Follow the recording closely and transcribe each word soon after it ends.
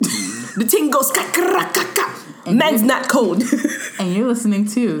The ting goes ka-ka-ra-ka-ka. Man's not cold. And you're listening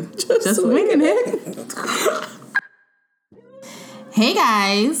to Just Winging It. Hey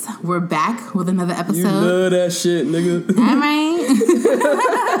guys, we're back with another episode. You love that shit, nigga. All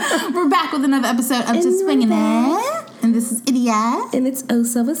right. We're back with another episode of Just Winging It. And this is Idia. And it's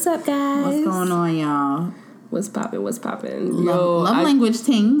Osa. What's up, guys? What's going on, y'all? What's poppin'? Love language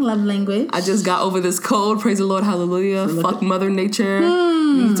ting. Love language. I just got over this cold. Praise the Lord. Hallelujah. Fuck Mother Nature.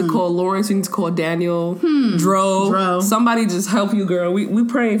 You need to call Lawrence. You need to call Daniel. Dro. Somebody just help you, girl. We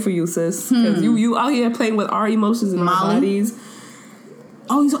praying for you, sis. Because you out here playing with our emotions and our bodies.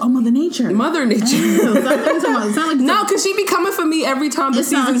 Oh, he's Mother Nature. Mother Nature. No, because she be coming for me every time the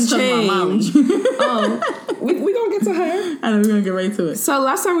seasons change. We gonna get to her. I know, we're gonna get right to it. So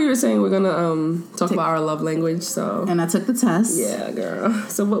last time we were saying we're gonna talk about our love language. So and I took the test. Yeah, girl.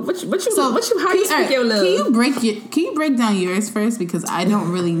 So what you how you speak your love? Can you break down yours first, because I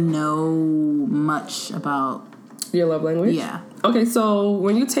don't really know much about your love language? Yeah. Okay, so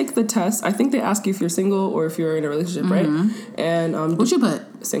when you take the test, I think they ask you if you're single or if you're in a relationship, right? And what you put?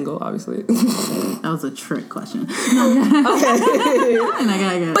 Single, obviously. That was a trick question. Okay.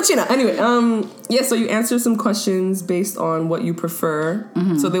 But anyway, yeah, so you answer some questions based on what you prefer.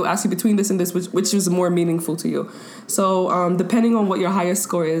 So they'll ask you between this and this, which is more meaningful to you. So depending on what your highest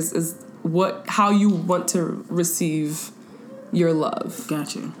score is how you want to receive your love.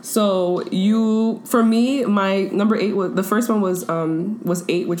 Gotcha. So for me, my number 8 was, the first one was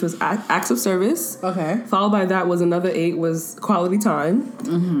 8, which was acts of service. Okay. Followed by that was another 8 was quality time.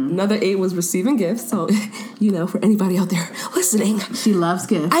 Another 8 was receiving gifts. So, for anybody out there listening. She loves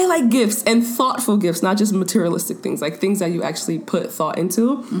gifts. I like gifts and thoughtful gifts, not just materialistic things, like things that you actually put thought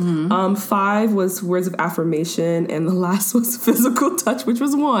into. 5 was words of affirmation, and the last was physical touch, which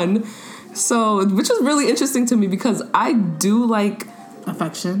was 1. So, which is really interesting to me because I do like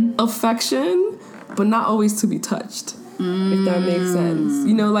affection, but not always to be touched. If that makes sense.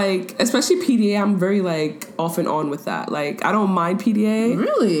 Especially PDA, I'm very off and on with that. I don't mind PDA.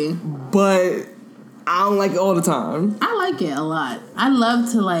 Really? But I don't like it all the time. I like it a lot. I love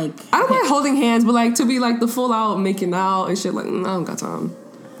to I don't mind holding hands, but to be the full out making out and shit, I don't got time.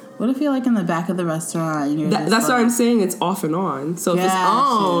 What if you're in the back of the restaurant and you're that's what I'm saying. It's off and on. So if it's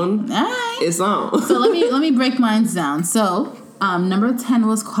on, it's on. So let me break mine down. So number 10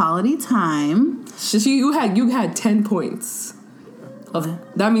 was quality time. You had 10 points.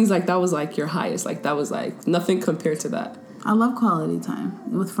 That means that was your highest. That was nothing compared to that. I love quality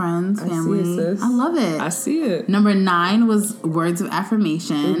time with friends, family. I see it, sis. I love it. I see it. Number 9 was words of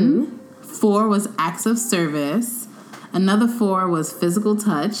affirmation. 4 was acts of service. Another 4 was physical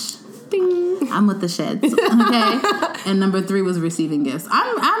touch. Ding. I'm with the sheds. Okay. And number 3 was receiving gifts.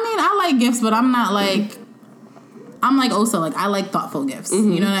 I like gifts, but I'm not I'm also I like thoughtful gifts.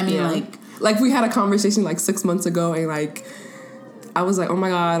 You know what I mean? Yeah. We had a conversation 6 months ago, and I was oh my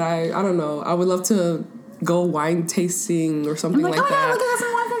God, I don't know, I would love to go wine tasting or something that. Oh my God, look, I got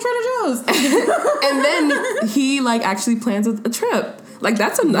some wine from Trader Joe's. And then he actually plans a trip.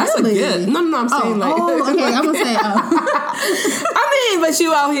 That's a gift. No, I'm saying okay, I'm gonna say. I mean, but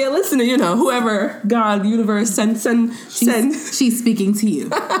you out here listening, whoever God, universe, send. She's speaking to you.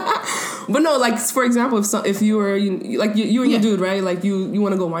 But no, for example, if you were you and your dude, right? You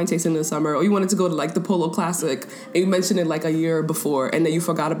want to go wine tasting in the summer, or you wanted to go to the Polo Classic, and you mentioned it a year before, and then you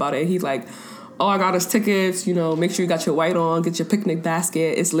forgot about it. And he's oh, I got us tickets. Make sure you got your white on, get your picnic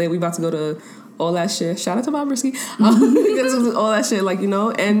basket. It's lit. We about to go to. All that shit. Shout out to Bob Risky. All that shit,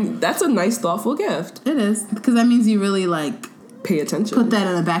 and that's a nice, thoughtful gift. It is, because that means you really pay attention. Put that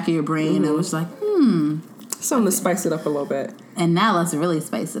in the back of your brain, and it was something to spice it up a little bit. And now let's really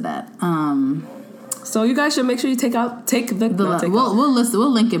spice it up. So you guys should make sure you take the. We'll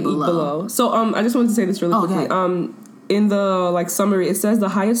link it below. So I just wanted to say this really quickly. Okay. In the summary, it says the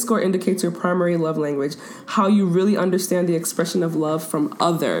highest score indicates your primary love language, how you really understand the expression of love from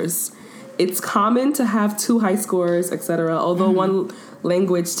others. It's common to have 2 high scores, etc., although one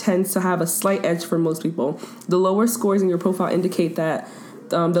language tends to have a slight edge for most people. The lower scores in your profile indicate that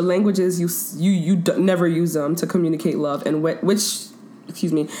the languages you never use them to communicate love, and which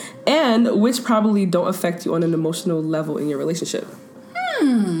probably don't affect you on an emotional level in your relationship.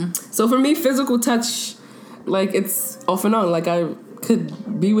 So for me, physical touch, it's off and on. I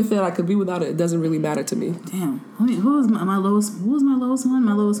could be with it, I could be without it. It doesn't really matter to me. Damn. Who was my lowest? What was my lowest one?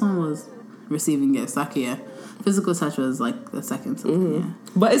 My lowest one was receiving gifts. Physical touch was the second. Yeah.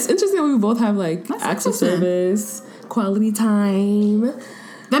 But it's interesting we both have acts of service, quality time.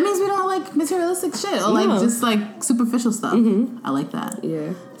 That means we don't like materialistic shit or just superficial stuff. I like that.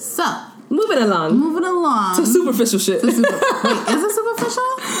 Yeah. So moving along to superficial shit. Wait, is it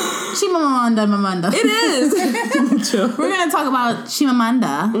superficial? She Chimamanda. It is. We're going to talk about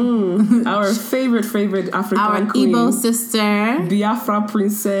Chimamanda. Our favorite African queen. Our Igbo sister. Biafra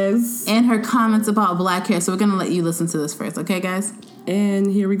princess. And her comments about black hair. So we're going to let you listen to this first. Okay, guys? And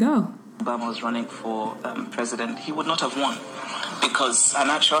here we go. Obama was running for president, he would not have won because her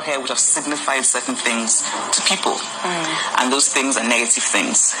natural hair would have signified certain things to people, and those things are negative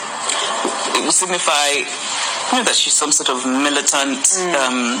things. It would signify, that she's some sort of militant,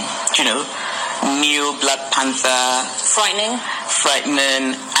 neo-Black Panther, frightening,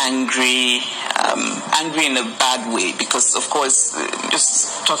 angry in a bad way, because of course,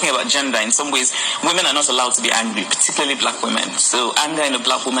 just talking about gender, in some ways women are not allowed to be angry, particularly black women. So anger in a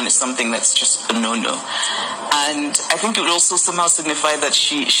black woman is something that's just a no-no. And I think it would also somehow signify that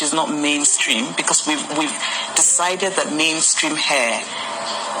she's not mainstream, because we've decided that mainstream hair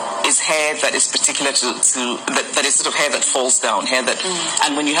is hair that is particular to that is sort of hair that falls down, hair that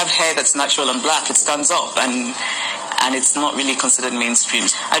and when you have hair that's natural and black, it stands up, and it's not really considered mainstream.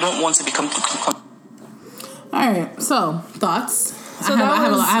 I don't want to become. All right. So thoughts. So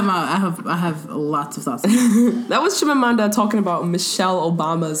I have lots of thoughts. That was Chimamanda talking about Michelle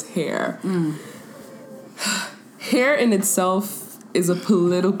Obama's hair. Hair in itself is a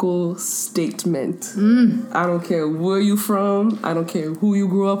political statement. I don't care where you from. I don't care who you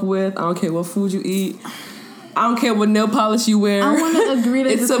grew up with. I don't care what food you eat. I don't care what nail polish you wear. I want to agree to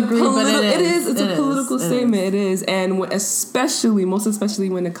disagree, but it is. It's a political statement. It is. And most especially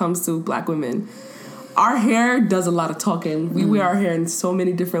when it comes to black women. Our hair does a lot of talking. We wear our hair in so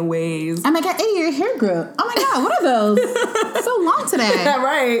many different ways. Oh my God, Eddie, your hair grew. Oh my God, what are those? So long today. Yeah,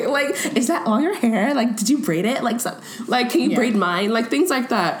 right. Like, is that all your hair? Like, did you braid it? Like, can you braid mine? Like, things like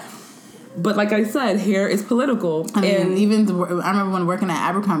that. But like I said, hair is political. I remember when working at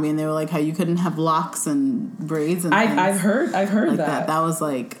Abercrombie, and they were like, how you couldn't have locks and braids and things. I've heard like that. That was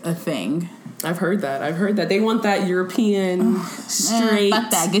like a thing. I've heard that. They want that European straight. Fuck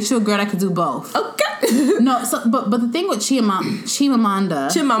that. Get you a girl that could do both. Okay. No, so but the thing with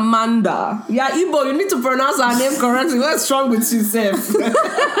Chimamanda. Yeah, Igbo, you need to pronounce her name correctly. What's wrong with you, Seth?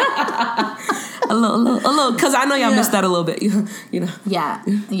 A little, because I know y'all missed that a little bit, you know.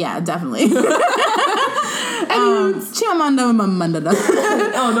 Yeah, definitely. Chimamanda.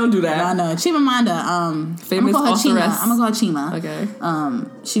 Oh, don't do that. No, Chimamanda. Famous authoress. I'm gonna call her Chima. Okay.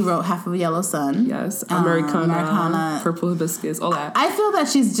 She wrote Half of a Yellow Sun. Yes, Americana, Purple Hibiscus, all that. I feel that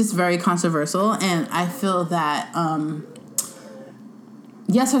she's just very controversial, and I feel that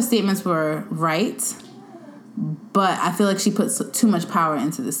yes, her statements were right, but I feel like she puts too much power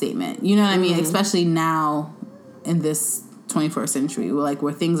into the statement. You know what I mean? Especially now in this 21st century,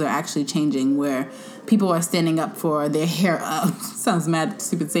 where things are actually changing, where people are standing up for their hair up. Sounds mad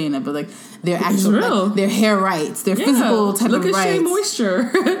stupid saying it, but like their actual their hair rights, their physical type of rights. Look at Shea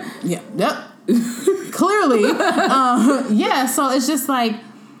Moisture. Yeah. Yep. Clearly. So it's just like,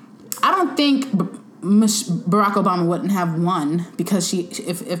 I don't think Barack Obama wouldn't have won because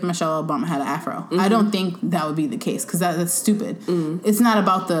if Michelle Obama had an afro. I don't think that would be the case, because that's stupid. It's not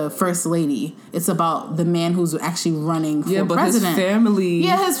about the first lady. It's about the man who's actually running for president. His family.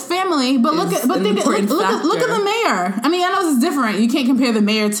 Yeah, his family. But look at the mayor. I mean, I know this is different. You can't compare the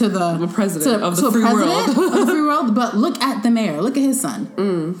mayor to the president of the free world. But look at the mayor. Look at his son.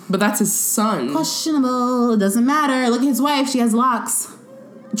 But that's his son. Questionable. It doesn't matter. Look at his wife. She has locks.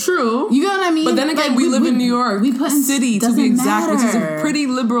 True. You know what I mean? But then again, we live in New York City, to be exact, which is a pretty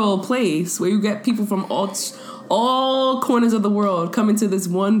liberal place where you get people from all corners of the world coming to this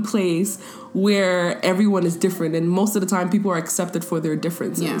one place where everyone is different, and most of the time people are accepted for their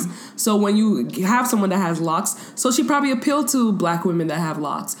differences. Yeah. So when you have someone that has locks, so she probably appealed to black women that have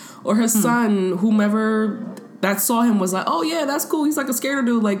locks, or her son, whomever that saw him was like, oh yeah, that's cool. He's like a skater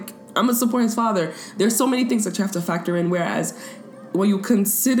dude. Like, I'm gonna support his father. There's so many things that you have to factor in. Whereas when you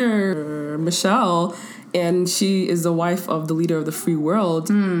consider Michelle, and she is the wife of the leader of the free world,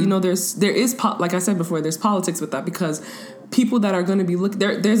 you know, there is like I said before, there's politics with that, because people that are going to be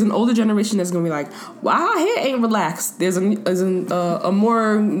there's an older generation that's going to be like, wow, hair ain't relaxed. There's a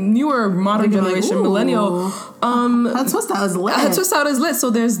more newer modern generation, like, millennial. Her twist out is lit. Her twist out is lit. So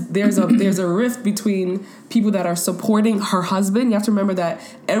there's a rift between people that are supporting her husband. You have to remember that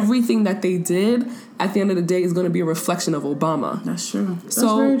everything that they did at the end of the day is going to be a reflection of Obama. That's true. That's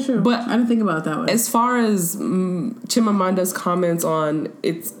very true. But I didn't think about it that way. As far as Chimamanda's comments on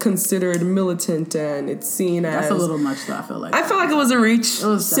it's considered militant and it's seen as... That's a little much, though, I feel like I felt like it was a reach. It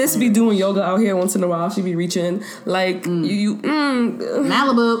was Sis be doing yoga out here once in a while. She be reaching like Malibu.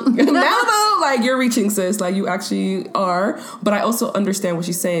 Malibu, like you're reaching, sis. Like you actually are. But I also understand what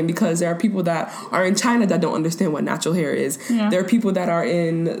she's saying because there are people that are in China that don't understand what natural hair is. Yeah. There are people that are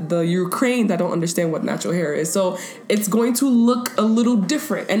in the Ukraine that don't understand what natural hair is. So it's going to look a little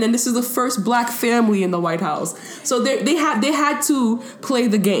different. And then this is the first black family in the White House. So they had to play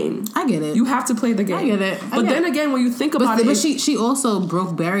the game. I get it. You have to play the game. I get it. But then again, when you think about it, but she also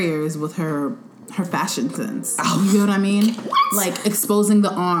broke barriers with her fashion sense. You know what I mean? What? Like exposing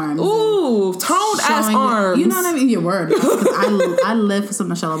the arms. Ooh, toned ass arms. You know what I mean? Your word. I live for some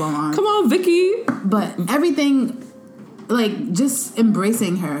Michelle Obama arms. Come on, Vicky. But everything, like just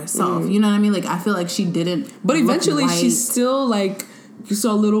embracing herself. You know what I mean? Like I feel like she didn't. But eventually, she's still like. You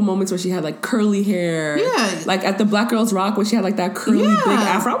saw little moments where she had like curly hair. Yeah. Like at the Black Girls Rock where she had like that curly big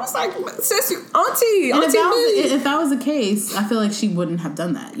afro. I was like, sis, auntie. If that was the case, I feel like she wouldn't have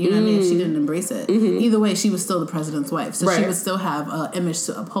done that. You know what I mean? If she didn't embrace it. Either way, she was still the president's wife. So she would still have an image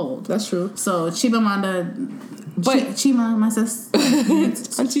to uphold. That's true. So Chimamanda, Chima, my sis.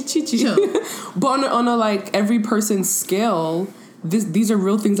 Auntie Chichi. But on a like every person's scale, these are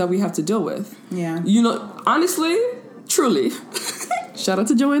real things that we have to deal with. Yeah. You know, honestly, truly. Shout out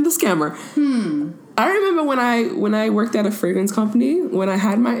to Joanne the Scammer. I remember when I worked at a fragrance company, when I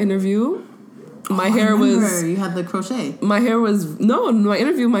had my interview, my hair was... You had the crochet. My hair was... No, in my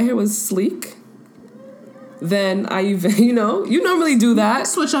interview, my hair was sleek. Then I even... You normally do that.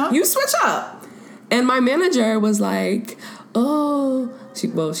 Switch up. You switch up. And my manager was like, oh... She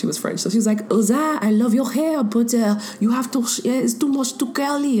was French, so she was like, Oza, I love your hair, but you have to... it's too much, too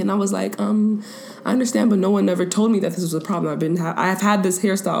curly. And I was like, I understand, but no one ever told me that this was a problem. I've had this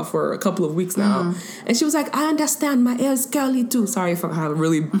hairstyle for a couple of weeks now. And she was like, I understand, my hair is curly too. Sorry if I have a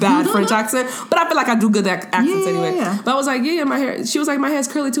really bad French accent, but I feel like I do good accents anyway. Yeah. But I was like, yeah, my hair. She was like, my hair's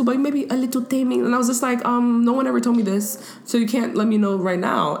curly too, but maybe a little taming. And I was just like, no one ever told me this, so you can't let me know right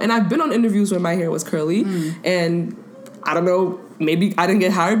now. And I've been on interviews where my hair was curly, and I don't know, maybe I didn't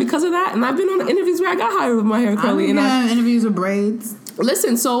get hired because of that. And I've been on interviews where I got hired with my hair curly. And I interviews with braids.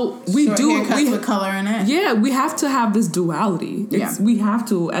 Listen, so we Short haircuts with color in it. Yeah, we have to have this duality. We have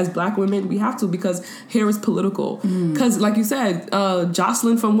to, as black women, we have to, because hair is political. Because, like you said,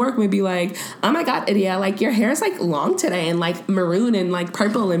 Jocelyn from work may be like, oh my God, Idia, like your hair is like long today and like maroon and like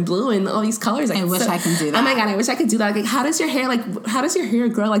purple and blue and all these colors. Like, I wish I can do that. Oh my God, I wish I could do that. Like, how does your hair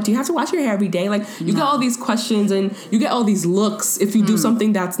grow? Like, do you have to wash your hair every day? Like, you get all these questions and you get all these looks if you do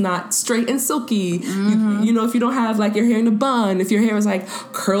something that's not straight and silky. You know, if you don't have like your hair in a bun, if your hair is like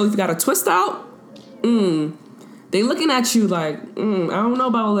curly, if you got a twist out, they looking at you like, I don't know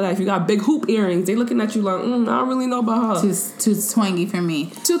about all of that. If you got big hoop earrings, they looking at you like, I don't really know about her. Too twangy for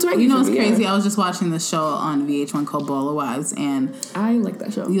me. Too twangy. You know what's crazy? Yeah. I was just watching this show on VH1 called Baller Wives, and I like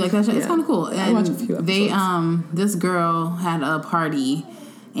that show. You like that show? Yeah. It's kind of cool. And I watch a few episodes. They this girl had a party.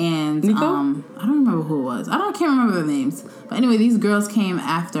 And Nico? I don't remember who it was. I can't remember their names. But anyway, these girls came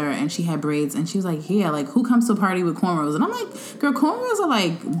after, and she had braids, and she was like, "Yeah, like who comes to a party with cornrows?" And I'm like, "Girl, cornrows are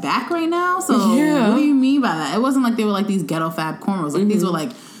like back right now. So what do you mean by that?" It wasn't like they were like these ghetto fab cornrows. Like these were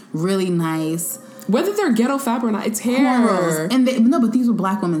like really nice. Whether they're ghetto fab or not, it's hair. Cornrows. And but these were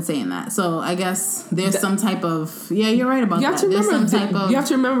black women saying that. So I guess there's some type of you're right about that. You have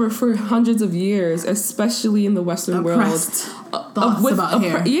to remember for hundreds of years, especially in the Western world, about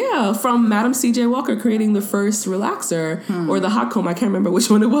hair. Yeah, from Madam C.J. Walker creating the first relaxer or the hot comb. I can't remember which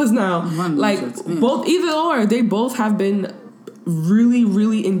one it was now. Both, either or, they both have been really,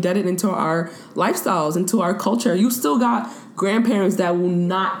 really indebted into our lifestyles, into our culture. You still got grandparents that will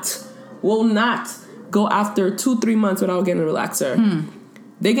not go after 2-3 months without getting a relaxer.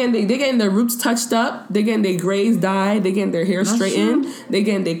 They getting their roots touched up. They getting their grays dyed. They getting their hair straightened. They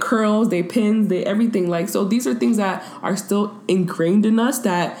getting their curls, they pins, they everything. Like, so these are things that are still ingrained in us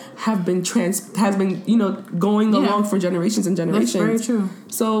that have been going along for generations and generations. That's very true.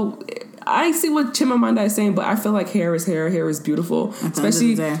 So I see what Chimamanda is saying, but I feel like hair is hair. Hair is beautiful.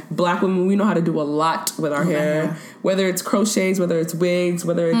 Especially black women, we know how to do a lot with our hair. Whether it's crochets, whether it's wigs,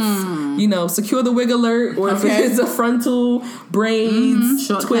 whether it's, secure the wig alert, or if it's a frontal, braids,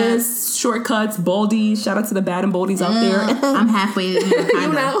 twists, shortcuts, baldies. Shout out to the bad and boldies out there. I'm halfway,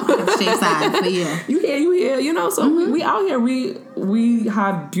 kind of shape side, but yeah. You hear, so we out here, we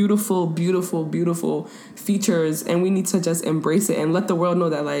have beautiful, beautiful, beautiful features, and we need to just embrace it and let the world know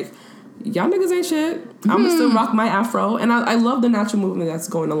that, like, y'all niggas ain't shit. I'm gonna still rock my afro, and I love the natural movement that's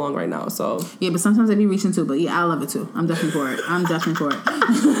going along right now. So yeah, but sometimes I be reaching too. But yeah, I love it too. I'm definitely for it. I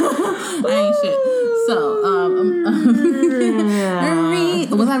ain't shit. So,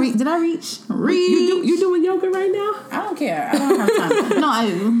 was I did I reach? You doing yoga right now? I don't care. I don't have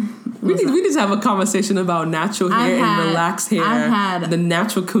time. No, we just have a conversation about natural hair and relaxed hair. The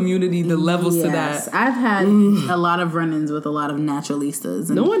natural community, the levels to that. I've had a lot of run-ins with a lot of naturalistas.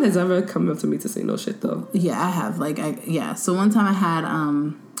 No one has ever come up to me to say no shit though. Yeah, I have. So one time I had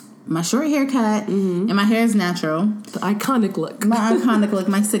my short haircut, and my hair is natural. The iconic look. My iconic look,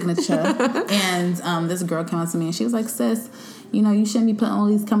 my signature. And this girl came up to me and she was like, sis, you shouldn't be putting all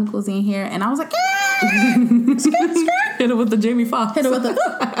these chemicals in your hair. And I was like, hit her with the Jamie Foxx. Hit her with the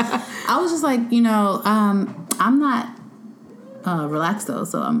I was just like, I'm not relaxed though,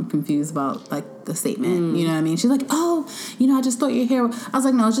 so I'm confused about like the statement. You know what I mean? She's like, oh, I just thought your hair. I was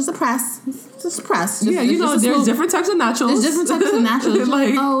like, no, it's just a press. It's just a press. There's different types of naturals. There's different types of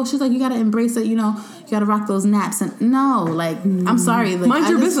naturals. She's like, you gotta embrace it. You gotta rock those naps. And no, like, I'm sorry. Like, mind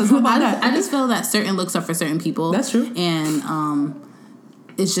your business. How about that? I just feel that certain looks are for certain people. That's true. And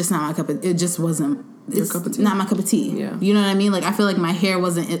it's just not my cup of. It just wasn't. It's cup of tea. Not my cup of tea. Yeah. You know what I mean? Like, I feel like my hair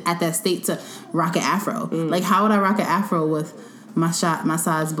wasn't at that state to rock an afro. Like, how would I rock an afro with my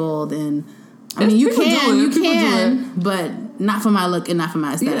sides bald? And I mean, you can, but not for my look and not for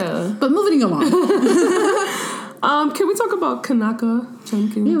my aesthetic. Yeah. But moving along. Can we talk about Kanaka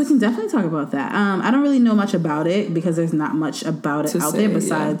Jenkins? Yeah, we can definitely talk about that. I don't really know much about it because there's not much about it out there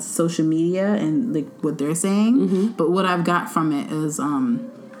besides social media and like what they're saying. But what I've got from it is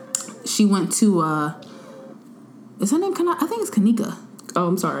she went to is her name Kanaka? I think it's Kanika. Oh,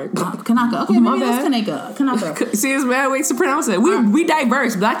 I'm sorry. Kanaka. Okay, maybe it's Kanaka. See, it's mad ways to pronounce it. We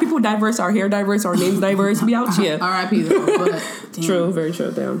diverse. Black people diverse. Our hair diverse. Our names diverse. We out here. R.I.P. though. But, true. Very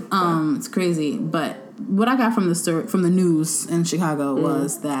true. Damn. It's crazy. But what I got from the story, from the news in Chicago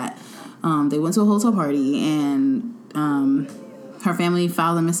was that they went to a hotel party and her family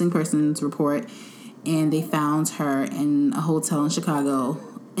filed a missing persons report, and they found her in a hotel in Chicago.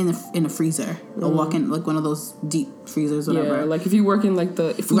 In a freezer, or walk-in, like one of those deep freezers, whatever. Yeah, like if you work in like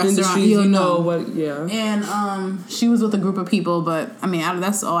the food industry, you know what. Yeah. And she was with a group of people, but I mean,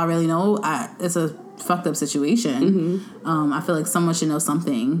 that's all I really know. It's a fucked up situation. I feel like someone should know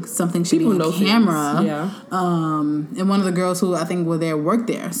something. Something should people be on camera. Things. Yeah. And one of the girls who I think were there worked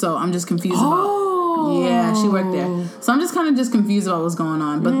there, so I'm just confused about. Yeah, she worked there. So I'm just kind of just confused about what's going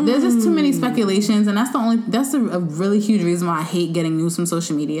on. But there's just too many speculations, and that's a really huge reason why I hate getting news from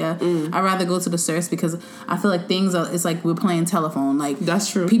social media. I'd rather go to the source because I feel like it's like we're playing telephone. Like,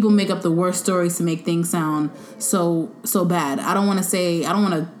 that's true. People make up the worst stories to make things sound so bad. I don't want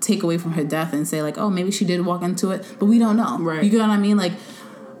to take away from her death and say like, oh, maybe she did walk into it, but we don't know. Right. You get what I mean? Like,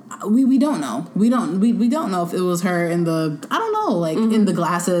 we don't know. We don't know if it was her in the like in the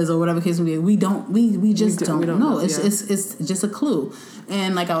glasses or whatever case may be. We just don't know. It's just a clue.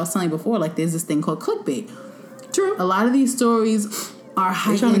 And like I was telling you before, like there's this thing called clickbait. True. A lot of these stories are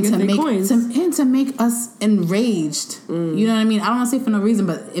heightened to make us enraged. You know what I mean? I don't want to say for no reason,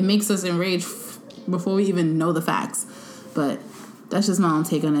 but it makes us enraged before we even know the facts. But that's just my own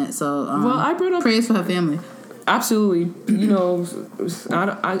take on it. So I brought up prayers for her family. Absolutely.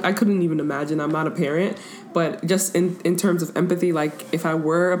 I couldn't even imagine. I'm not a parent, but just in terms of empathy, like if I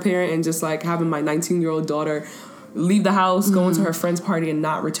were a parent and just like having my 19-year-old daughter leave the house, go into her friend's party and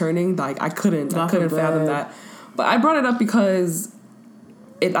not returning, like I couldn't fathom that. But I brought it up because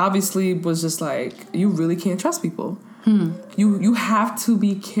it obviously was just like, you really can't trust people. You have to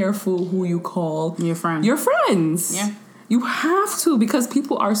be careful who you call your friends. Yeah. You have to, because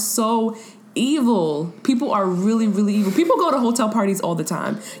people are so evil. People are really, really evil. People go to hotel parties all the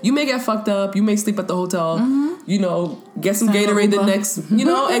time. You may get fucked up. You may sleep at the hotel. Get some Gatorade the next,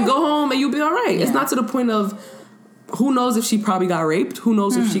 and go home and you'll be all right. Yeah. It's not to the point of who knows if she probably got raped. Who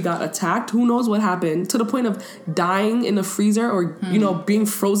knows if she got attacked. Who knows what happened. To the point of dying in the freezer or, being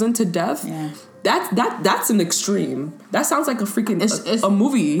frozen to death. Yeah. That's an extreme. That sounds like a freaking a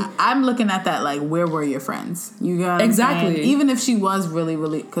movie. I'm looking at that like, where were your friends? You got exactly. Even if she was really,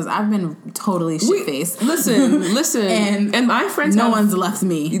 really, because I've been totally shit faced. Listen, and my friends. No one's left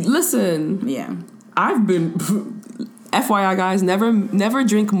me. Listen, yeah, I've been. FYI, guys, never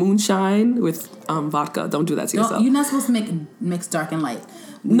drink moonshine with vodka. Don't do that to yourself. You're not supposed to mix dark and light.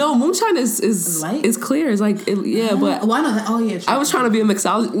 No, moonshine is clear. It's like but why not? Oh yeah, true. I was trying to be a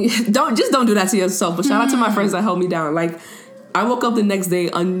mixologist. Don't do that to yourself. But shout out to my friends that held me down. Like I woke up the next day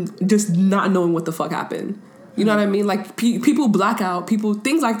just not knowing what the fuck happened. You know what I mean? Like people black out.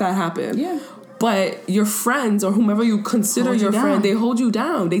 Things like that happen. Yeah. But your friends or whomever you consider your friend, they hold you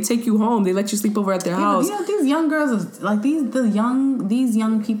down. They take you home. They let you sleep over at their house. These young girls, like these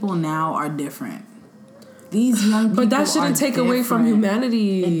young people now are different. These young people, but that shouldn't take away from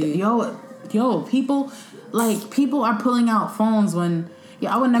humanity. people are pulling out phones when.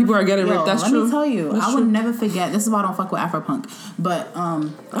 Yeah, I would never. People are getting ripped. That's true. Let me tell you, I would never forget. This is why I don't fuck with Afropunk. But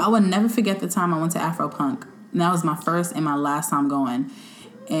I would never forget the time I went to Afropunk. And that was my first and my last time going.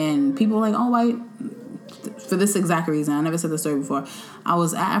 And people were like, "Oh, why?" For this exact reason, I never said this story before. I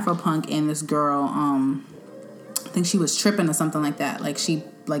was at Afropunk and this girl, I think she was tripping or something like that. Like she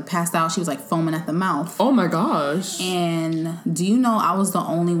passed out. She was like foaming at the mouth. Oh my gosh! And do you know I was the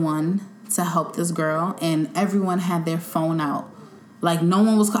only one to help this girl, and everyone had their phone out. Like, no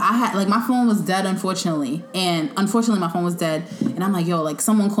one was... my phone was dead, unfortunately. And unfortunately, my phone was dead. And I'm like, yo, like,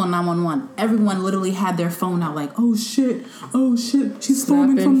 someone call 911. Everyone literally had their phone out, like, oh, shit. She's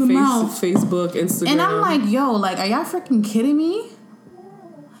foaming from the mouth. Facebook, Instagram. And I'm like, yo, like, are y'all freaking kidding me?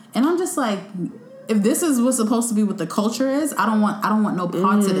 And I'm just like, if this is what's supposed to be what the culture is, I don't want no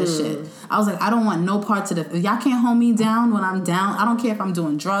parts of this shit. I was like, I don't want no parts of it. If y'all can't hold me down when I'm down, I don't care if I'm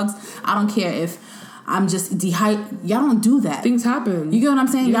doing drugs. I don't care if... I'm just dehydrated. Y'all don't do that. Things happen. You get what I'm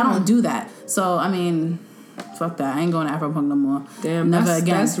saying? Yeah. Y'all don't do that. So I mean, fuck that. I ain't going to Afropunk no more. Damn, never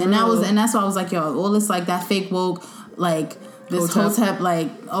again. That's real. And that's why I was like, yo, all this like that fake woke, like this Hotep,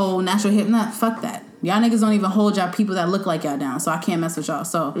 like natural hypnot. Fuck that. Y'all niggas don't even hold y'all people that look like y'all down. So I can't mess with y'all.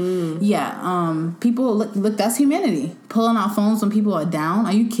 So yeah, people look. That's humanity. Pulling out phones when people are down.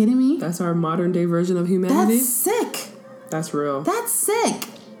 Are you kidding me? That's our modern day version of humanity. That's sick. That's real. That's sick.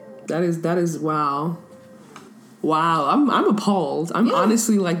 That is wow. I'm appalled. I'm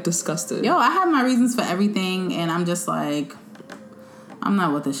honestly like disgusted. Yo, I have my reasons for everything, and I'm just like, I'm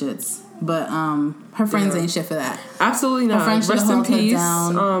not with the shits. But her friends ain't shit for that. Absolutely not. Her friends Rest in peace.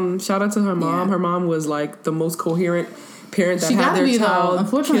 Shout out to her mom. Yeah. Her mom was like the most coherent parent that she had their be, child. Though.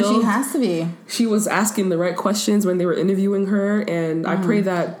 Unfortunately, killed. she has to be. She was asking the right questions when they were interviewing her, and I pray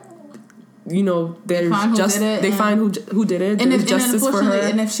that. You know, they find who did it. And there's justice for her.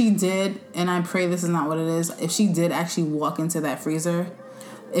 And if she did, and I pray this is not what it is, if she did actually walk into that freezer,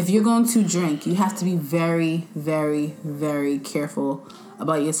 if you're going to drink, you have to be very, very, very careful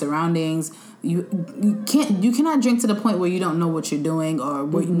about your surroundings. You cannot drink to the point where you don't know what you're doing or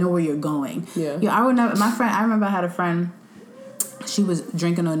where you know where you're going. Yeah. I remember I had a friend. She was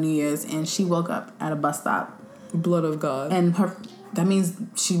drinking on New Year's and she woke up at a bus stop. Blood of God. And that means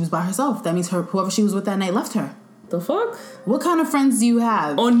she was by herself. That means whoever she was with that night left her. The fuck? What kind of friends do you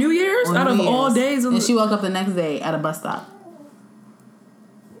have? On New Year's? Out of all days? And she woke up the next day at a bus stop.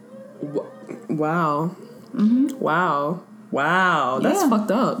 Wow. Mm-hmm. Wow. That's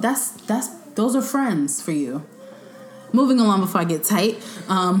fucked up. Those are friends for you. Moving along before I get tight.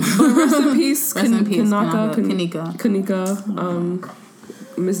 But rest in peace. Rest in peace. Kanika.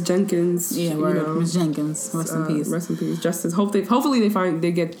 Miss Jenkins. Yeah, Miss Jenkins. Rest in peace. Rest in peace. Justice. Hopefully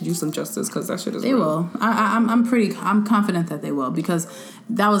they get you some justice because that shit is They will. I'm confident that they will because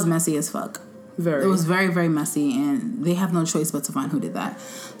that was messy as fuck. Very. It was very, very messy and they have no choice but to find who did that.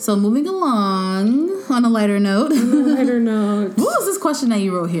 So moving along on a lighter note. What was this question that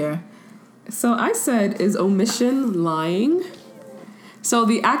you wrote here? So I said, is omission lying? So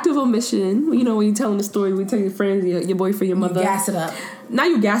the act of omission, you know, when you're telling a story, when you tell your friends, your boyfriend, your mother. You gas it up. Now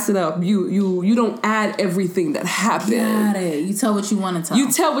you gas it up. You don't add everything that happened. Got it. You tell what you want to tell.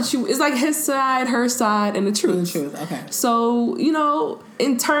 You tell it's like his side, her side, and the truth. The truth. Okay. So, you know,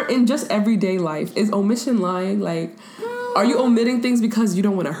 in just everyday life, is omission lying? Like, are you omitting things because you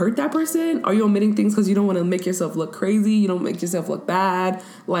don't want to hurt that person? Are you omitting things because you don't want to make yourself look crazy? You don't make yourself look bad?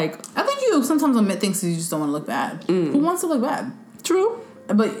 Like, I think you sometimes omit things because you just don't want to look bad. Who wants to look bad? True.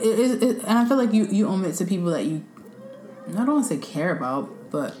 But and I feel like you omit to people that you, I don't want to say care about,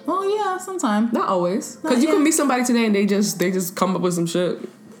 but yeah, sometimes. Not always, because you can meet somebody today and they just come up with some shit.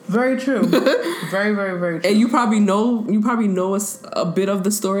 Very true. Very, very, very true. And you probably know a bit of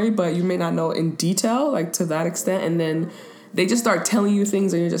the story, but you may not know in detail, like to that extent. And then they just start telling you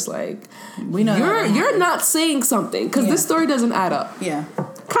things, and you're just like, we know you're not saying something because this story doesn't add up. Yeah.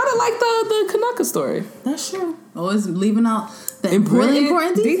 Kind of like the Kanaka story. That's true. Always leaving out the really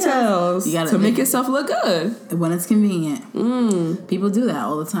important details. You gotta make yourself look good when it's convenient. People do that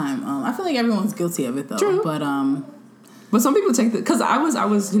all the time. I feel like everyone's guilty of it though. True. But some people take because I was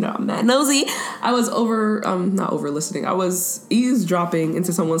I'm that nosy. I was not over listening. I was eavesdropping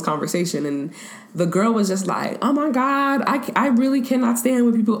into someone's conversation, and the girl was just like, "Oh my God, I really cannot stand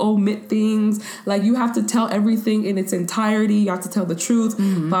when people omit things. Like you have to tell everything in its entirety. You have to tell the truth,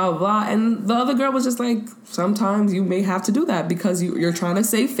 blah blah blah." And the other girl was just like, "Sometimes you may have to do that because you're trying to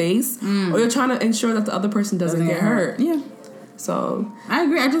save face, or you're trying to ensure that the other person doesn't get hurt." Yeah. So I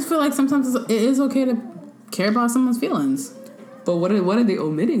agree. I just feel like sometimes it is okay to care about someone's feelings. But what are they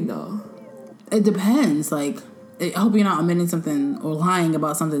omitting though? It depends. Like I hope you're not omitting something or lying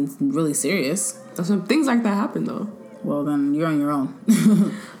about something really serious. Some things like that happen though. Well, then you're on your own.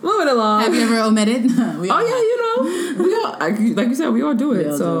 Moving along. Have you ever omitted? We all, like you said, we all do it.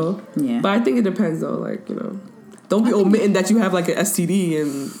 Yeah. But I think it depends though. Like, don't be omitting that you have like an STD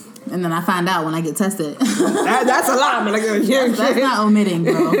and then I find out when I get tested. That's a lot, man. That's not omitting,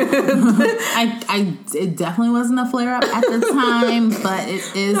 bro. It definitely wasn't a flare up at the time, but it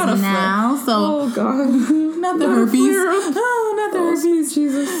is now. So, oh god, not the herpes. Oh, not the herpes,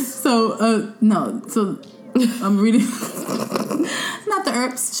 Jesus. So, no. So, I'm reading. Not the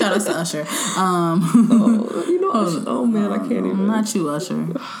Earps. Shout out to Usher. Usher. Oh man, I can't even. Not you, Usher.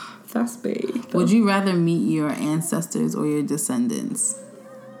 That's big. Would you rather meet your ancestors or your descendants?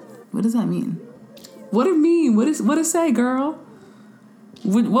 What does that mean? What it mean? What it say, girl?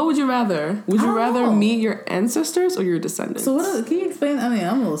 What would you rather? Would you rather meet your ancestors or your descendants? So can you explain? I mean,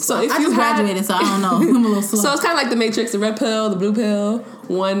 I'm a little slow. So if I you just graduated, so I don't know. I'm a little slow. So it's kind of like the Matrix, the red pill, the blue pill.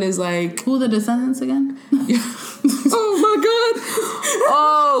 One is like... Who are the descendants again? Oh my God.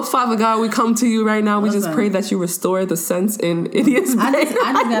 Oh, Father God, we come to you right now. We just pray that you restore the sense in Idiot's brain. I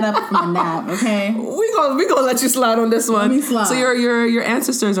just got up from a nap, okay? We gonna let you slide on this one. Let me slide. So your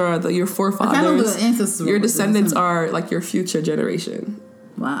ancestors are your forefathers. I know the ancestors. Your descendants are like your future generation.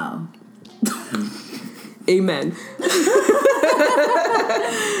 Wow. Amen.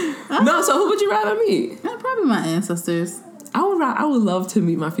 No, so who would you rather meet? Probably my ancestors. I would love to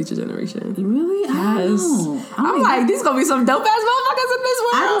meet my future generation. Really? Yes. I'm like, these gonna be some dope ass motherfuckers in this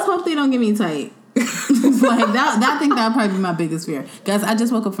world. I just hope they don't get me tight. Like that I think that would probably be my biggest fear. Guys, I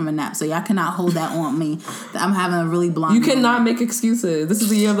just woke up from a nap, so y'all cannot hold that on me. I'm having a really blonde. You cannot make excuses. This is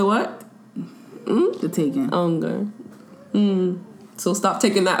the year of the what? The taking. Okay. So stop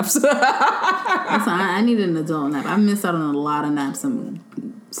taking naps. I need an adult nap. I've missed out on a lot of naps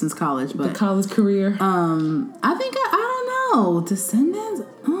since college, but the college career. I think I don't know. Descendants.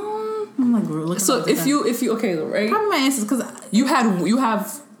 I'm like looking. So if you okay, right? Probably my answers because you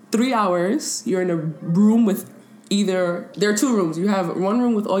have 3 hours. You're in a room with there are 2 rooms. You have one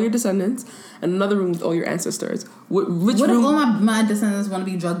room with all your descendants and another room with all your ancestors. Which what room? If all my descendants want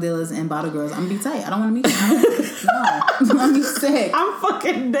to be drug dealers and bottle girls? I'm gonna be tight. I don't want to meet them. No, I'm gonna be sick. I'm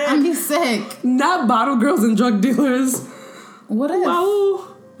fucking dead. I'm gonna be sick. Not bottle girls and drug dealers. What if? Wow.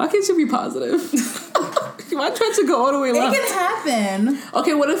 Why can't you be positive? Why try to go all the way left? It can happen.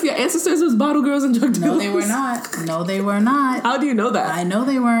 Okay, what if your ancestors was bottle girls and drug dealers? No, they were not. No, they were not. How do you know that? I know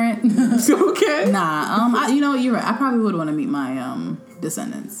they weren't. Okay. Nah. You're right. I probably would want to meet my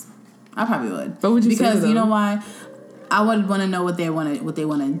descendants. I probably would. What would you say to Because them? you know why? I would want to know what they want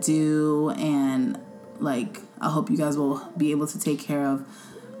to do, and like I hope you guys will be able to take care of.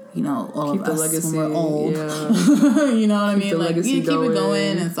 All keep of the us legacy, when we're old. Yeah. You know what I mean? Like, keep going. it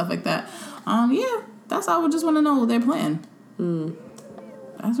going and stuff like that. Yeah, that's all. I would just want to know their plan.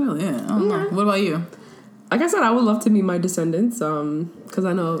 That's really it. I don't know. What about you? Like I said, I would love to meet my descendants, because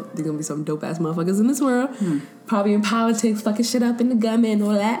I know there's gonna be some dope ass motherfuckers in this world. Probably in politics, fucking shit up in the government and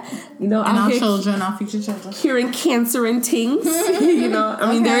all that. And our children, our future children. Curing cancer and things. I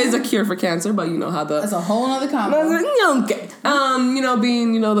mean, there is a cure for cancer, but you know how that's a whole other conversation. Okay.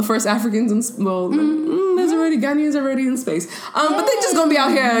 Being the first Africans in there's already Ghanaians already in space. But they're just gonna be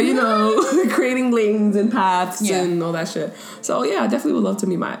out here, creating lanes and paths and all that shit. So yeah, I definitely would love to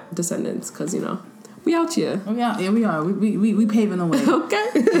meet my descendants because we out here. Yeah, we are. We paving the way. Okay.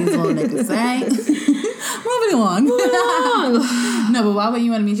 These little niggas, right? Moving along. No, but why would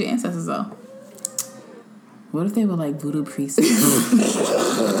you want to meet your ancestors though? What if they were like voodoo priests?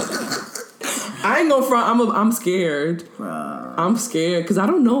 I ain't gonna front. I'm scared. Bruh. I'm scared because I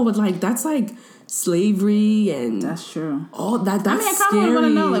don't know, but that's slavery and that's true. Oh, that's I kind of want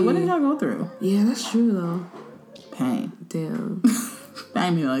to know, what did y'all go through? Yeah, that's true though. Pain. Damn. I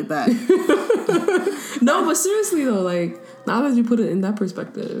mean like that. No, but seriously though, now that you put it in that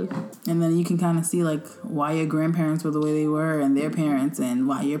perspective, and then you can kind of see why your grandparents were the way they were and their parents, and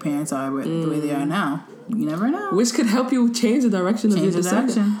why your parents are the way they are now. You never know. Which could help you change the direction of your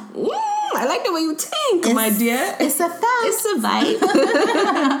descendant. I like the way you think, my dear. It's a fact. It's a vibe.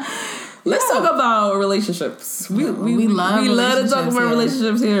 Let's talk about relationships. We love to talk about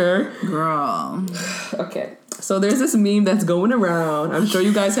relationships here, girl. Okay. So there's this meme that's going around. I'm sure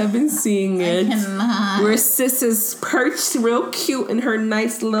you guys have been seeing it. I cannot. Where sis is perched real cute in her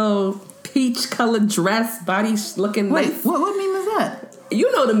nice little peach colored dress, body looking nice. What meme is that?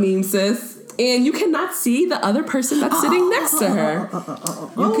 You know the meme, sis. And you cannot see the other person that's sitting next to her.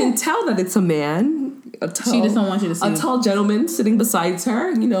 You can tell that it's a man. She just don't want you to see. A tall gentleman sitting beside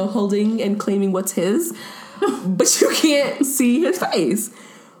her, holding and claiming what's his. But you can't see his face.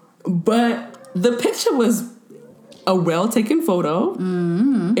 But the picture was a well-taken photo.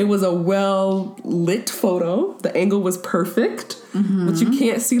 Mm-hmm. It was a well-lit photo. The angle was perfect, but you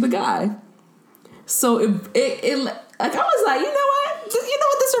can't see the guy. So it like, I was like, you know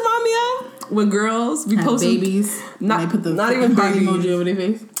what this remind me of? When girls be posting babies, not put the even babies emoji over their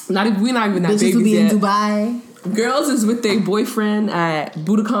face. we're not even that Bitches babies will be yet. in Dubai. Girls is with their boyfriend at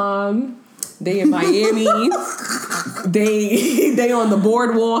Budokan. They in Miami. they on the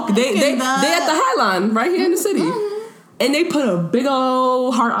boardwalk. They at the High Line right here in the city. And they put a big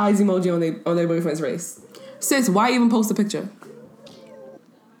old heart eyes emoji on their boyfriend's face. Sis, why even post a picture?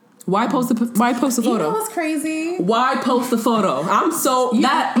 Why post a photo? You know what's crazy? Why post the photo? I'm so You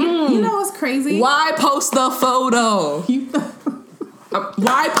know what's crazy? Why post the photo?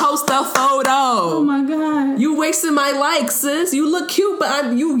 Why post the photo? Oh my god! You wasting my likes, sis. You look cute,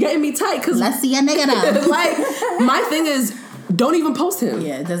 but you getting me tight. Cause let's see a nigga now. Like, my thing is, don't even post him.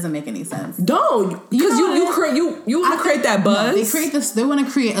 Yeah, it doesn't make any sense. Don't, because you want to create that buzz. No, they create this. They want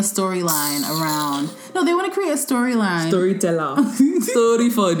to create a storyline around. No, they want to create a storyline. Storyteller. Story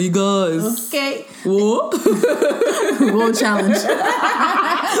for the guys. Okay. Whoa. Whoa challenge.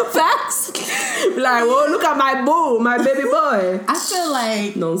 Facts. Like, whoa, look at my boo, my baby boy. I feel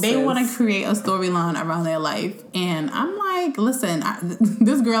like Nonsense. They want to create a storyline around their life, and I'm like, listen,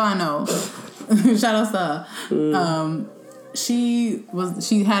 this girl I know, shout out to, she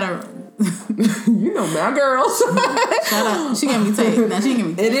had a, you know my girls. Shout out, she gave me tight. Now she gave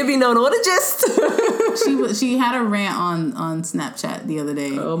me tight. It didn't be known what a gist. She had a rant on Snapchat the other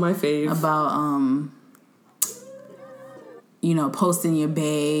day. Oh, my fave. About posting your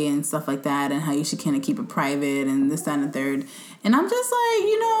bae and stuff like that, and how you should kind of keep it private and this, that, and the third. And I'm just like,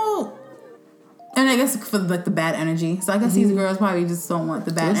 and I guess for like the bad energy. So I guess these girls probably just don't want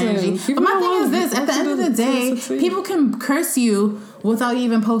the bad energy. But my thing is this: at the end of the day, people can curse you without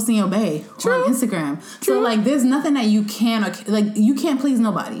even posting your bae on Instagram. True. So like, there's nothing that you can you can't please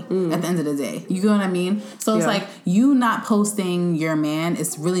nobody at the end of the day. You know what I mean? So it's like you not posting your man.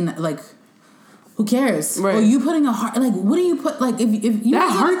 It's really not like. Who cares? Right. Or you putting a heart? Like, what do you put? Like, if you that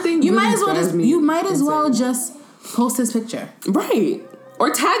heart thing, you might as well just post his picture, right?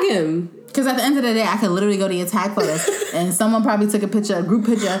 Or tag him. Because at the end of the day, I could literally go to your tag photos, and someone probably took a group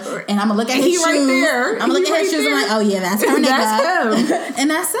picture, and I'm gonna look at his shoes. Right there. I'm gonna look at his shoes. I'm like, oh yeah, that's her nigga. That's him. And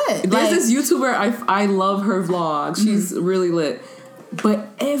that's it. There's this YouTuber. I love her vlog. She's really lit. But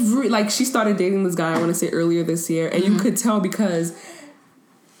she started dating this guy. I want to say earlier this year, and you could tell because.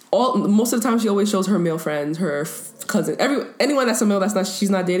 Most of the time, she always shows her male friends, her cousin, anyone that's a male she's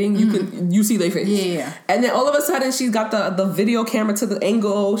not dating. You see their face. Yeah. And then all of a sudden, she's got the video camera to the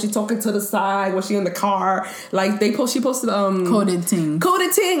angle. She's talking to the side when she's in the car. Like she posted coded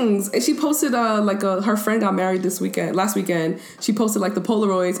tings, and she posted her friend got married last weekend. She posted like the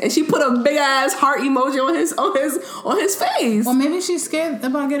Polaroids, and she put a big ass heart emoji on his face. Well, maybe she's scared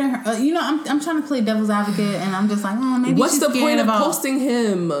about getting her. I'm trying to play devil's advocate, and I'm just like, maybe. What's she's the scared point of about posting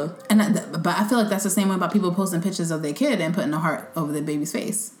him? But I feel like that's the same way about people posting pictures of their kid and putting a heart over their baby's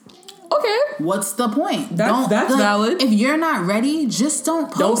face. Okay. What's the point? That's valid. If you're not ready, just don't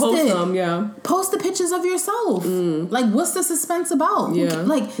post it. Don't post them, yeah. Post the pictures of yourself. Like, what's the suspense about? Yeah,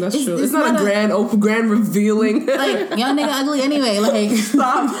 like that's true. It's not a grand revealing. Like, y'all nigga ugly anyway. Like,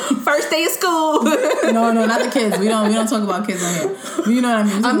 stop. First day of school. No, not the kids. We don't talk about kids on here. You know what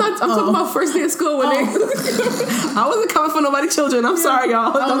I mean? I'm talking about first day of school when they. I wasn't coming for nobody's children. I'm sorry,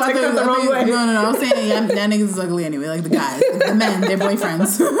 y'all. Don't take that the wrong way. No. I'm saying that niggas is ugly anyway. Like the guys, the men, their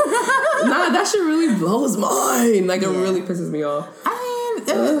boyfriends. Nah, that shit really blows mine. Like, it really pisses me off. I mean, at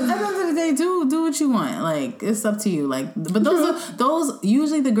the end of the day, do what you want. Like, it's up to you. Like, but those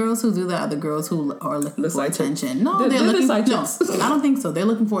usually the girls who do that are the girls who are looking for attention. No, they're looking. No, I don't think so. They're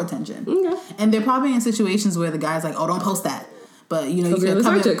looking for attention. Okay. And they're probably in situations where the guy's like, "Oh, don't post that." But you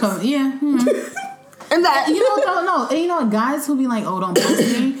could come. Yeah. And that And guys who be like, "Oh, don't post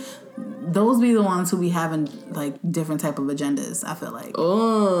me." Those be the ones who be having like different type of agendas. I feel like,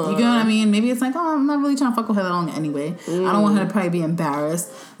 you get what I mean? Maybe it's like, I'm not really trying to fuck with her that long anyway. I don't want her to probably be embarrassed.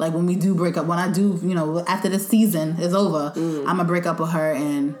 Like when we do break up, when I do, after this season is over, I'm gonna break up with her,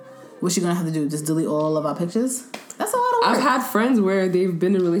 and what's she gonna have to do? Just delete all of our pictures? That's a lot of work. I've had friends where they've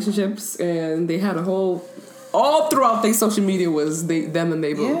been in relationships and they had all throughout their social media was them and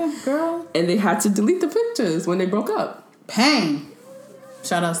they both. Yeah, girl. And they had to delete the pictures when they broke up. Pain.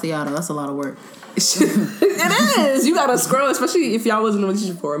 Shout out to Seattle. That's a lot of work. It is. You gotta scroll, especially if y'all was in a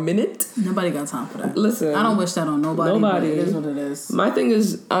relationship for a minute. Nobody got time for that. Listen, I don't wish that on nobody. But it is what it is. My thing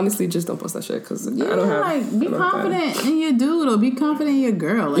is, honestly, just don't post that shit because I don't have. Like, be confident in your dude or be confident in your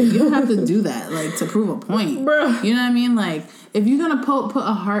girl. Like, you don't have to do that, like, to prove a point. Bruh. You know what I mean? Like, if you're gonna put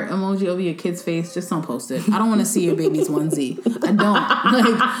a heart emoji over your kid's face, just don't post it. I don't want to see your baby's onesie. I don't.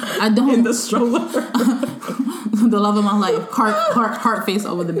 Like, I don't. In the stroller. The love of my life. Heart face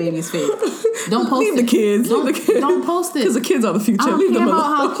over the baby's face. Don't post Leave it. the kids. Don't post it. Because the kids are the future. I don't Leave care them about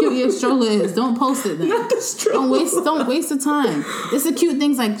alone. how cute your stroller is. Don't post it then. Not the stroller. Don't waste the time. It's the cute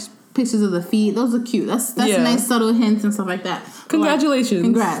things like pictures of the feet. Those are cute. That's nice subtle hints and stuff like that. Congratulations.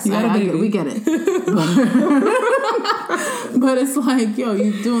 Like, congrats. You got a baby. We get it. But it's like, yo,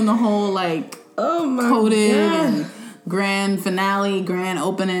 you're doing the whole like coded and grand finale, grand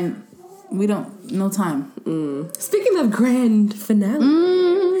opening. We don't, no time. Speaking of grand finale,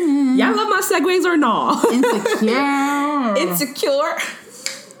 y'all love my segues or no?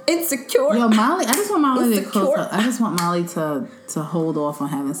 Insecure. Yo, Molly, I just want Molly to Insecure. close up. I just want Molly to hold off on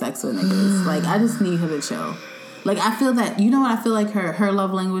having sex with niggas. Like, I just need her to chill. Like, I feel that, you know what I feel like her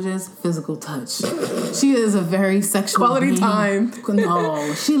love language is? Physical touch. She is a very sexual Quality being. time.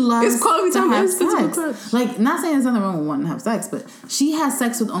 No, she loves It's quality to time have and physical sex. touch. Like, not saying there's nothing wrong with wanting to have sex, but she has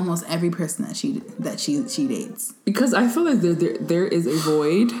sex with almost every person that she dates. Because I feel like there is a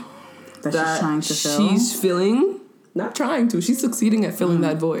void That she's trying to fill. she's filling. Not trying to. She's succeeding at filling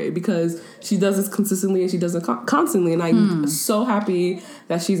that void because she does this consistently and she does it constantly. And I'm so happy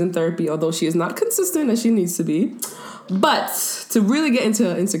that she's in therapy, although she is not consistent as she needs to be. But to really get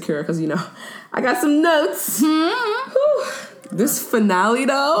into Insecure, because, you know, I got some notes. Whew. This finale,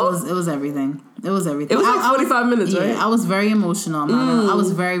 though. It was everything. It was everything. It was like 45 minutes, right? Yeah, I was very emotional. I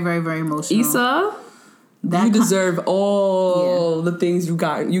was very, very, very emotional. Issa, you deserve all the things you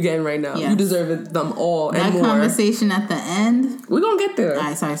getting right now. Yes. You deserve them all and more. That conversation at the end. We're going to get there. All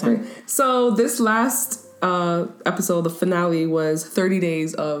right, sorry. So this last episode, the finale, was 30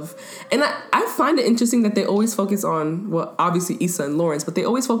 days of... And I find it interesting that they always focus on, well, obviously Issa and Lawrence, but they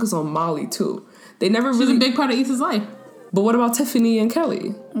always focus on Molly, too. They never She's really... a big part of Issa's life. But what about Tiffany and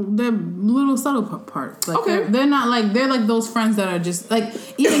Kelly? They're little subtle parts. Like, Okay. They're not like... They're like those friends that are just... Like,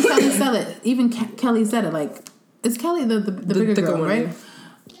 even Kelly said it. Even Kelly said it. Like, it's Kelly, the bigger thicker girl, one, right?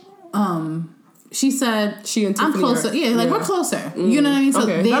 yeah. She said, She and Tiffany I'm closer. We're closer. You know what I mean? So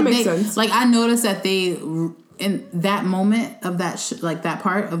Okay, that makes sense. Like, I noticed that they, in that moment of that, like that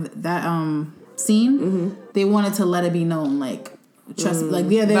part of that scene, they wanted to let it be known, like, trust, like,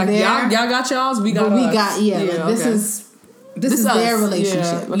 yeah, they're Like, there. y'all got y'all's, we got us. This is their us.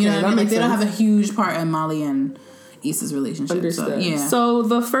 relationship. Yeah, you know okay, what I mean? Like, makes they don't sense. have a huge part in Molly and Issa's relationship. Understood. So, yeah. So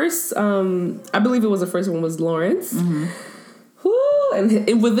the first, I believe it was the first one, was Lawrence. Woo!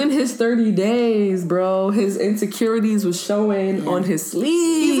 And within his 30 days, bro, his insecurities was showing on his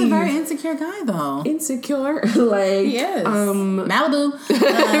sleeve. He's a very insecure guy, though. Insecure. Like, He is. right. Malibu.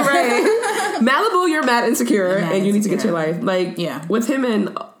 Malibu, you're mad insecure, Mad and you need to get insecure. your life. Like, Yeah. with him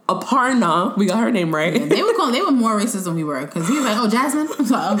and Aparna, we got her name right. They were more racist than we were, because he was like, oh, Jasmine.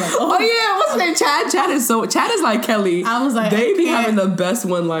 So I was like, Oh yeah, what's his name? Chad is like Kelly. I was like, they be okay. having the best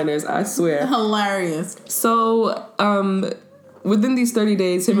one-liners, I swear. hilarious. So, within these 30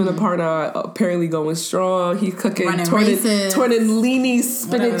 days, him and Aparna apparently going strong. He's cooking Running races. tortellini Whatever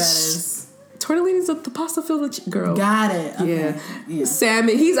spinach. that is. Tortellini's the pasta filled girl. Got it. Okay. Yeah.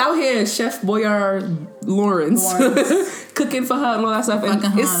 Salmon. He's out here, Chef Boyard Lawrence. Cooking for her and all that stuff. And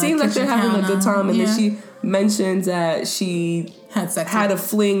Fucking it her, seems like they're kitchen having a good time. And counter. then she mentions that she Had a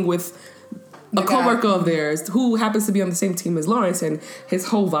fling with a coworker of theirs who happens to be on the same team as Lawrence, and his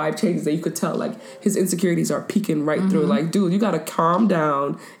whole vibe changes. That you could tell, like, his insecurities are peeking right through. Like, dude, you gotta calm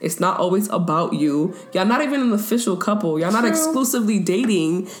down. It's not always about you. Y'all not even an official couple. Y'all not exclusively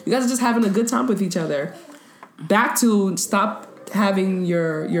dating. You guys are just having a good time with each other. Back to stop having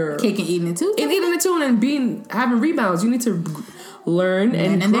your cake and eating it too. and eating it too, and having rebounds. You need to learn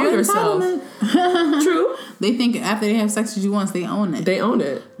and grow their yourself. True. They think after they have sex with you once, they own it. They own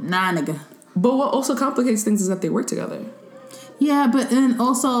it. Nah, nigga. But what also complicates things is that they work together. Yeah, but then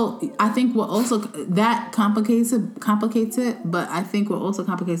also, I think what also that complicates it. But I think what also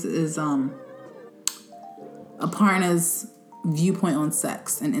complicates it is Aparna's viewpoint on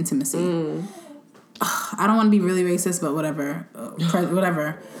sex and intimacy. I don't want to be really racist, but whatever.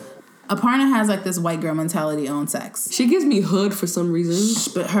 Whatever. Aparna has like this white girl mentality on sex. She gives me hood for some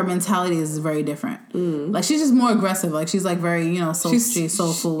reason, but her mentality is very different. Like she's just more aggressive. Like she's like very, you know, she's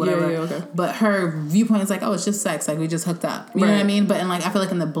soulful, whatever. Yeah, okay. But her viewpoint is like, oh, it's just sex. Like we just hooked up. You know what I mean? But I feel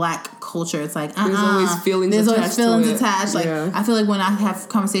like in the black culture, it's like there's always feelings. Attached. Like I feel like when I have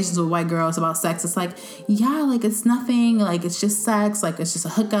conversations with white girls about sex, it's like, yeah, like it's nothing. Like it's just sex. Like it's just a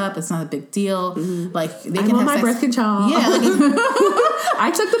hookup. It's not a big deal. Like they can have my sex. Birth control. Yeah. Like,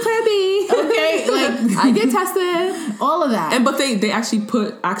 I took the Plan B. Okay, like I get tested, all of that, but they actually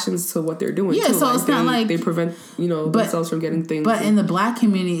put actions to what they're doing. Yeah, too. so it's not like they prevent themselves from getting things. But in the black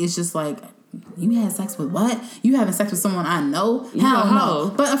community, it's just like, you had sex with what? You having sex with someone I know? Hell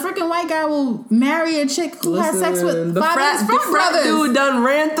no. But a freaking white guy will marry a chick who has sex with the frat dude done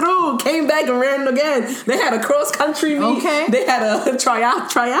ran through, came back and ran again. They had a cross country meet. Okay. They had a triathlon.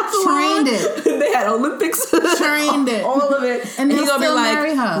 Trained it. They had Olympics. Trained it. All of it. And he's gonna be like,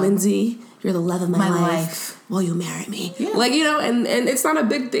 marry her. Lindsay, you're the love of my life. Will you marry me? Yeah. Like, and it's not a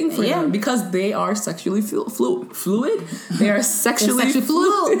big thing for them because they are sexually fluid. They are sexually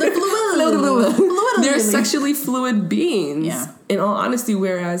fluid. They're sexually fluid beings. Yeah. In all honesty,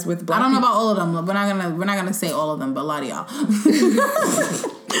 whereas with black I don't know about all of them. We're not gonna say all of them, but a lot of y'all.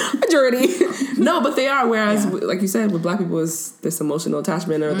 Majority. No, but they are. Whereas, like you said, with black people, is this emotional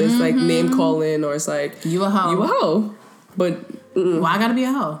attachment or this like name calling, or it's like you a hoe. But why I gotta be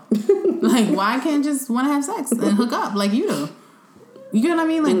a hoe? Like, why can't just want to have sex and hook up like you do? You know what I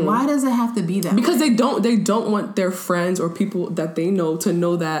mean? Like, why does it have to be that? Because they don't want their friends or people that they know to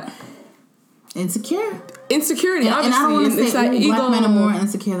know that insecurity. Obviously, and I don't want to say ego. Black men are more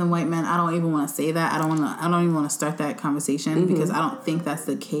insecure than white men. I don't even want to say that. I don't even want to start that conversation because I don't think that's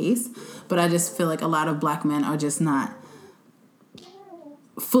the case. But I just feel like a lot of black men are just not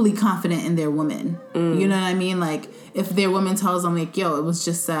fully confident in their woman. You know what I mean? Like, if their woman tells them like, yo, it was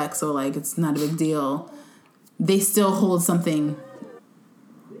just sex, or like it's not a big deal, they still hold something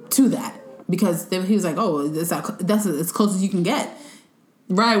to that because he was like, oh, that's as close as you can get.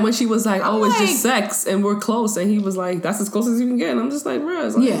 Right, when she was like, oh, it's just sex and we're close, and he was like, that's as close as you can get, and I'm just like, bro,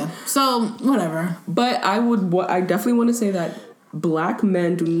 it's like, yeah, so whatever. But I definitely want to say that black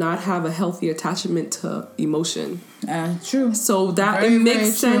men do not have a healthy attachment to emotion. True. So that it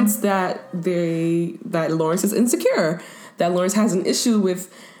makes sense that Lawrence is insecure. That Lawrence has an issue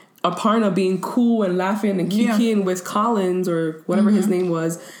with Aparna being cool and laughing and kikiing with Collins or whatever his name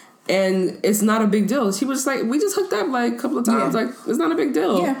was. And it's not a big deal. She was just like, we just hooked up like a couple of times. Like, it's not a big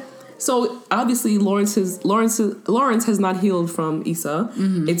deal. Yeah. So obviously Lawrence has not healed from Issa.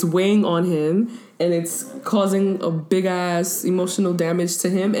 It's weighing on him. And it's causing a big ass emotional damage to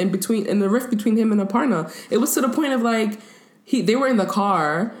him, and the rift between him and Aparna. It was to the point of like they were in the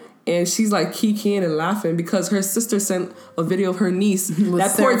car, and she's like kikiing and laughing because her sister sent a video of her niece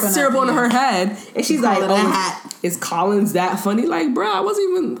that poured syrup on her head, and she's like, "Oh, is Collins that funny?" Like, bro, I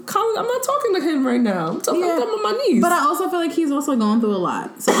wasn't even Collins. I'm not talking to him right now. I'm talking to my niece. But I also feel like he's also going through a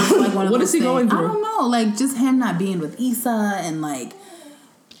lot. So it's like one of what is he going through? I don't know. Like just him not being with Issa and like.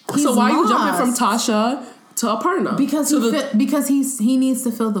 So why are you jumping from Tasha to Aparna? Because he needs to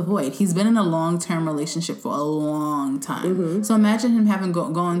fill the void. He's been in a long-term relationship for a long time. So imagine him having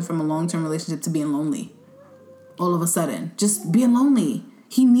going from a long-term relationship to being lonely. All of a sudden, just being lonely.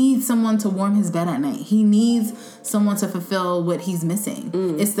 He needs someone to warm his bed at night. He needs someone to fulfill what he's missing.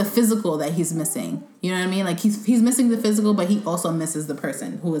 It's the physical that he's missing. You know what I mean? Like he's missing the physical, but he also misses the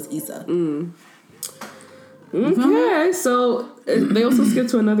person who is Issa. Okay, so they also skip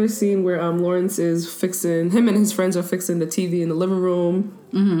to another scene where Lawrence is him and his friends are fixing the TV in the living room.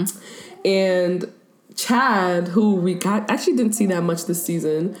 And Chad, who we actually didn't see that much this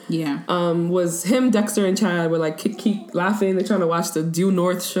season. Yeah. Was him, Dexter, and Chad were like keep laughing. They're trying to watch the Due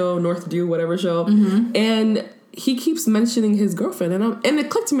North show, North Due, whatever show. And he keeps mentioning his girlfriend, and it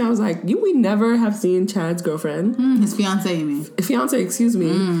clicked to me. I was like, we never have seen Chad's girlfriend. His fiance, you mean? Excuse me.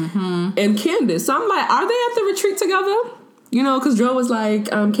 And Candace. So I'm like, are they at the retreat together? You know, because Dro was like,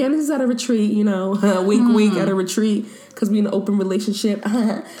 Candace is at a retreat, you know, wink, wink, at a retreat, because we in an open relationship.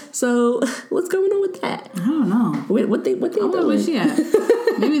 So what's going on with that? I don't know. What they doing? Where's she at?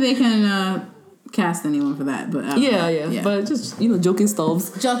 Maybe they can cast anyone for that. But yeah. But just, joking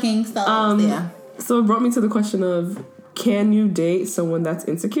stoves. Yeah. So it brought me to the question of, can you date someone that's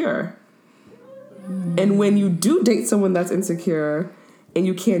insecure? And when you do date someone that's insecure and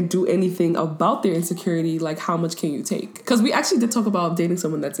you can't do anything about their insecurity, like how much can you take? Because we actually did talk about dating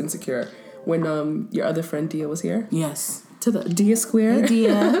someone that's insecure when your other friend Dia was here. Yes. To the Dia Square.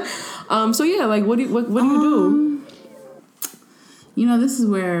 Dia. So yeah, like what do you do? This is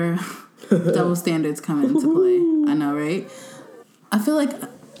where double standards come into play. I know, right? I feel like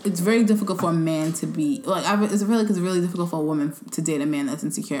it's very difficult for a man to be like. I feel like it's really difficult for a woman to date a man that's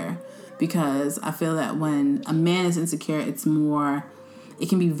insecure, because I feel that when a man is insecure, it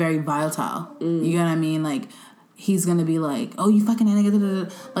can be very volatile. You know what I mean? Like, he's gonna be like, "Oh, you fucking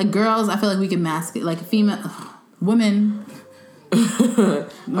nigga." Like, girls, I feel like we can mask it. Like, women.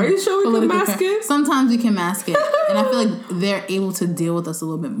 Are you sure we can mask it? Sometimes we can mask it, and I feel like they're able to deal with us a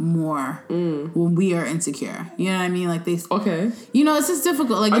little bit more when we are insecure. You know what I mean? Like, okay. You know, it's just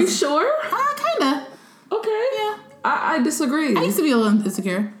difficult. Like, are you sure? Kinda. Okay. Yeah. I disagree. I used to be a little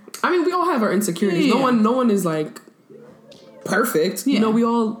insecure. I mean, we all have our insecurities. Yeah. No one is like perfect. Yeah. You know, we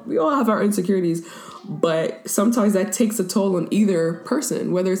all have our insecurities. But sometimes that takes a toll on either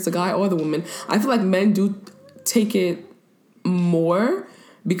person, whether it's the guy or the woman. I feel like men do take it more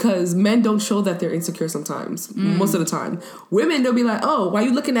because men don't show that they're insecure sometimes. Most of the time. Women, they'll be like, oh, why are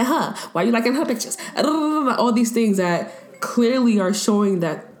you looking at her? Why are you liking her pictures? All these things that clearly are showing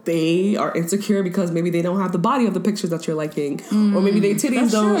that they are insecure because maybe they don't have the body of the pictures that you're liking, or maybe their titties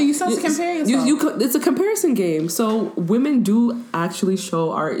That's don't. True. You start to compare yourself. It's a comparison game. So women do actually show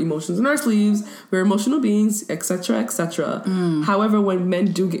our emotions in our sleeves. We're emotional beings, etc., etc. However, when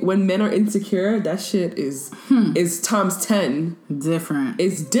men are insecure, that shit is times 10. Different.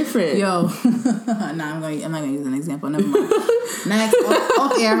 It's different. Yo, I'm not gonna use an example. Never mind. Next,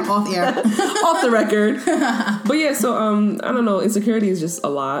 off air, off the record. But yeah, so I don't know. Insecurity is just a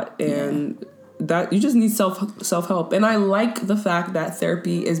lot. And that you just need self-help. And I like the fact that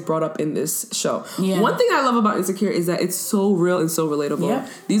therapy is brought up in this show. Yeah. One thing I love about Insecure is that it's so real and so relatable. Yeah.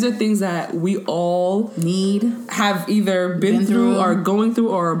 These are things that we all have either been through or going through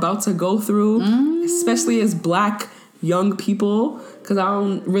or about to go through, especially as Black young people, because I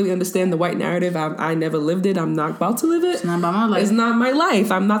don't really understand the white narrative. I never lived it. I'm not about to live it. It's not about my life. It's not my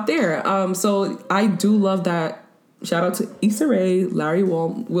life. I'm not there. So I do love that. Shout out to Issa Rae, Larry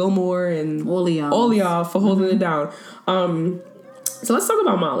Wilmore, and all y'all for holding it down. So let's talk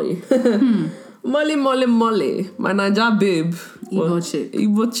about Molly. Molly. My Naija babe.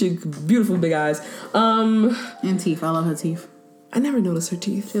 Igbo chick. Beautiful big eyes. And teeth. I love her teeth. I never noticed her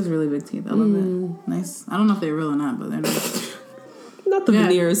teeth. She has really big teeth. I love it. Nice. I don't know if they're real or not, but they're nice. Not the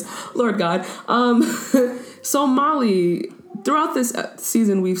veneers. Lord God. So Molly, throughout this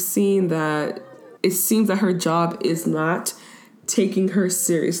season, we've seen that it seems that her job is not taking her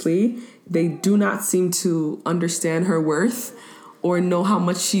seriously. They do not seem to understand her worth or know how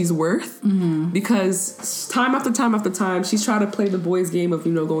much she's worth, because time after time after time, she's trying to play the boys' game of,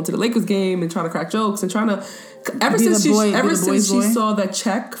 going to the Lakers game and trying to crack jokes and trying to. Ever since she saw that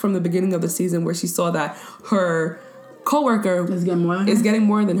check from the beginning of the season, where she saw that her coworker is getting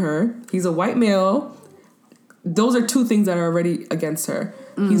more than her. He's a white male. Those are two things that are already against her.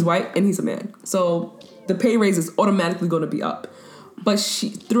 He's white and he's a man. So the pay raise is automatically going to be up. But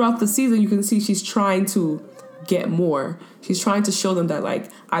throughout the season, you can see she's trying to get more. She's trying to show them that,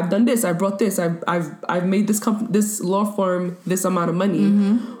 like, I've done this, I brought this, I've made this law firm this amount of money.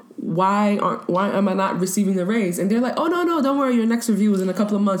 Why am I not receiving the raise? And they're like, oh no, don't worry, your next review is in a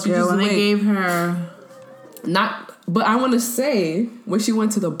couple of months. You just wait. They gave her but I want to say, when she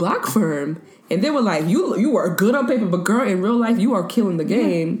went to the Black firm, and they were like, you were good on paper, but girl, in real life, you are killing the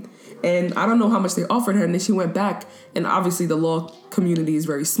game. And I don't know how much they offered her. And then she went back, and obviously the law community is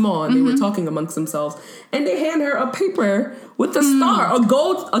very small, and they were talking amongst themselves. And they hand her a paper with a star,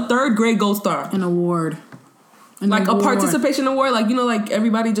 a third grade gold star, an award, a participation award. Like, like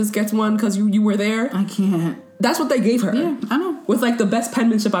everybody just gets one because you were there. I can't. That's what they gave her. Yeah, I know. With like the best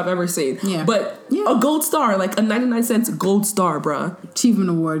penmanship I've ever seen. Yeah. But a gold star, like a 99-cent gold star, bruh. Achievement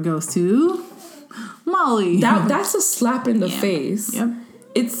award goes to Molly. That's a slap in the face. Yep.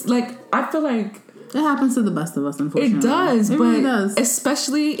 It's like, I feel like it happens to the best of us, unfortunately. It does, it really does.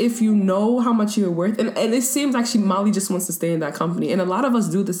 Especially if you know how much you're worth. And it seems like Molly just wants to stay in that company. And a lot of us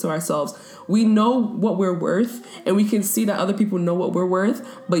do this to ourselves. We know what we're worth, and we can see that other people know what we're worth,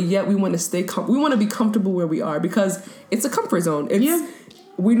 but yet we want to we want to be comfortable where we are, because it's a comfort zone.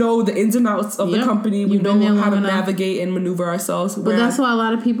 We know the ins and outs of the company. We know how to navigate and maneuver ourselves. But that's why a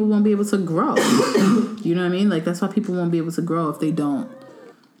lot of people won't be able to grow. You know what I mean? Like, that's why people won't be able to grow if they don't,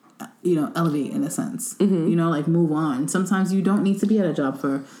 elevate in a sense. Like, move on. Sometimes you don't need to be at a job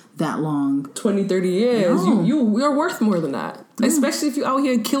for that long. 20, 30 years. No. You're worth more than that. Especially if you're out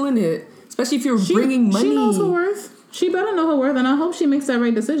here killing it. Especially if you're bringing money. She knows her worth. She better know her worth, and I hope she makes that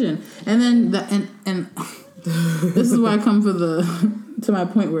right decision. And then, and this is where I come to my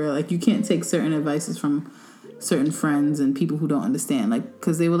point where, like, you can't take certain advices from certain friends and people who don't understand, like,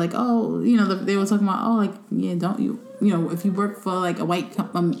 because they were like, oh, you know, they were talking about, oh, like, yeah, don't you know, if you work for like a white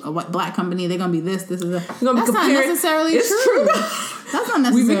black company, they're gonna be this is that. That's not necessarily true. That's not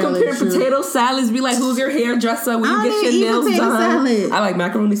necessarily true. We be comparing potato salads. Be like, who's your hairdresser when you get your nails done? Salad. I like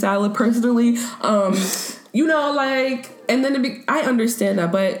macaroni salad personally. You know, like, and then I understand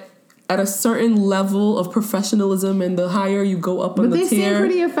that, but at a certain level of professionalism, and the higher you go up on the tier, they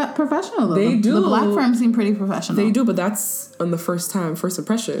seem pretty professional. Though. They do. The black firms seem pretty professional. They do, but that's on the first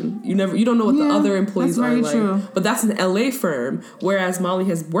impression. You don't know what the other employees are like. True. But that's an LA firm, whereas Molly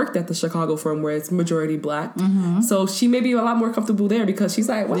has worked at the Chicago firm where it's majority black. Mm-hmm. So she may be a lot more comfortable there because she's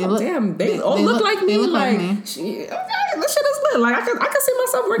like, wow, they all look like me. Like, this shit is lit. Like I can see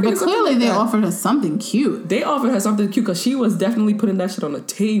myself working. But clearly, they offered her something cute. They offered her something cute because she was definitely putting that shit on the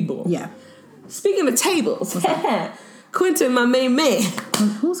table. Yeah. Speaking of tables, Quentin, my main man.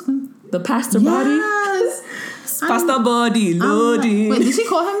 Who's Quentin? The pastor body. Pastor body, Lordy. Wait, did she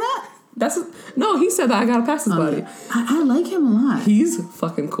call him that? No, he said that I got a pastor's body. I like him a lot. He's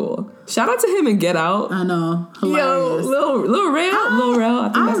fucking cool. Shout out to him and Get Out. I know. Hilarious. Yo, Lil Rel. I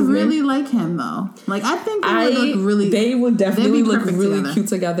think that's his really name. like him though. Like I think they would definitely look really cute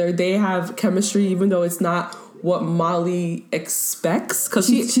together. They have chemistry, even though it's not what Molly expects, because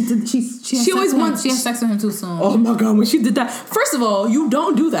she always wants. She has sex with him too soon. Oh my god, when she did that, first of all, you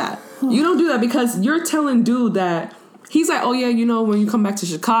don't do that. You don't do that because you're telling dude that he's like, oh yeah, you know, when you come back to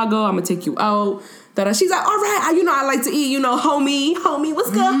Chicago, I'm gonna take you out. That she's like, all right, I like to eat, homie, what's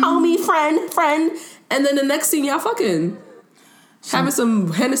good, homie, friend, and then the next thing y'all fucking. Having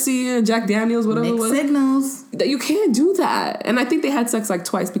some Hennessy and Jack Daniels, whatever it was. Signals. That you can't do that. And I think they had sex like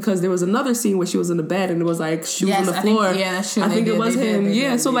twice because there was another scene where she was in the bed and it was like shoes on the floor. That's true. I think it was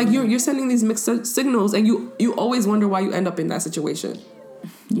him. So like you're sending these mixed signals and you always wonder why you end up in that situation.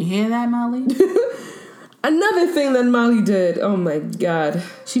 You hear that, Molly? Another thing that Molly did. Oh my god.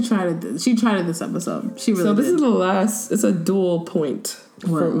 She tried it this episode. She really. So this is the last. It's a dual point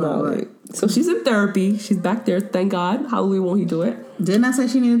for Molly. So she's in therapy. She's back there. Thank God. Hallelujah, won't he do it? Didn't I say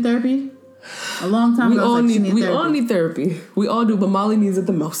she needed therapy? A long time ago. We all need therapy. We all do, but Molly needs it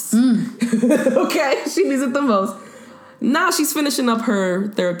the most. Okay? She needs it the most. Now she's finishing up her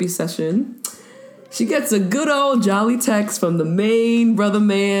therapy session. She gets a good old jolly text from the main brother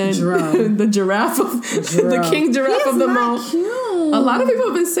man, the giraffe, the king giraffe of them all. Cute. A lot of people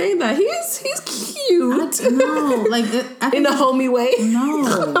have been saying that he's cute. No, like in a homie way. No,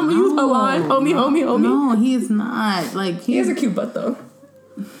 I'm gonna use a line, homie. No, he is not. Like he has a cute butt though.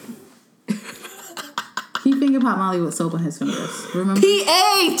 He finger popped Molly with soap on his fingers. Remember?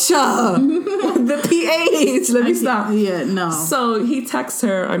 PH, the PH. Let me stop. Yeah, no. So he texts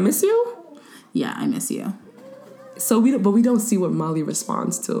her, "I miss you." Yeah, I miss you. So we don't see what Molly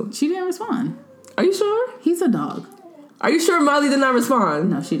responds to. She didn't respond. Are you sure? He's a dog. Are you sure Molly did not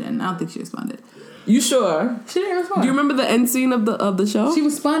respond? No, she didn't. I don't think she responded. You sure? She didn't respond. Do you remember the end scene of the show? She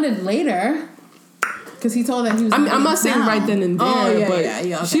responded later because he told her he was. I'm not saying right then and there, but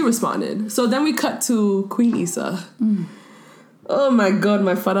okay. She responded. So then we cut to Queen Issa. Oh my God,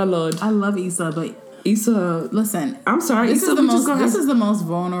 my father Lord! I love Issa, but. Issa, listen. I'm sorry. This is the most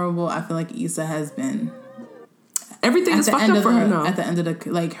vulnerable I feel like Issa has been. Everything is fucked up for her now. At the end of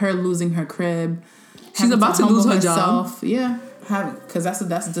like her losing her crib, she's about to lose her job. Yeah, because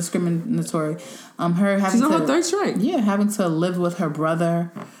that's discriminatory. Her having she's on her third strike. Yeah, having to live with her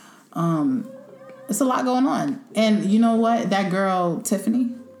brother. It's a lot going on, and you know what? That girl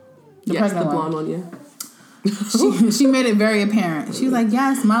Tiffany, the blonde one, yeah. she made it very apparent. She was like,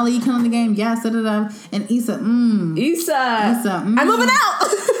 yes, Molly, you killing the game. Yes, da-da-da. And Issa, I'm moving out.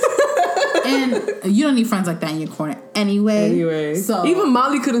 And you don't need friends like that in your corner anyway. So even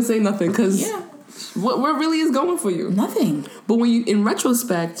Molly couldn't say nothing because what really is going for you? Nothing. But when you, in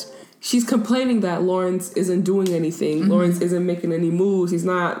retrospect, she's complaining that Lawrence isn't doing anything. Mm-hmm. Lawrence isn't making any moves. He's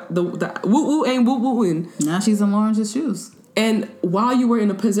not the woo-woo ain't woo-wooing. Now she's in Lawrence's shoes. And while you were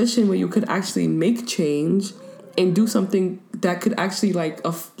in a position where you could actually make change and do something that could actually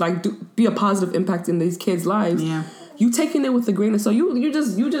be a positive impact in these kids' lives, you taking it with a grain of salt. You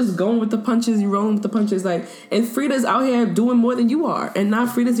just going with the punches. You rolling with the punches. Like, and Frida's out here doing more than you are, and now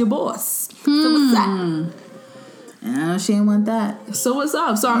Frida's your boss. So what's that? No, she didn't want that. So what's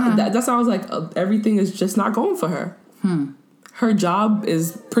up? So that's how I was like, everything is just not going for her. Her job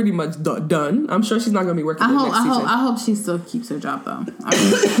is pretty much done. I'm sure she's not going to be working next season. I hope she still keeps her job, though.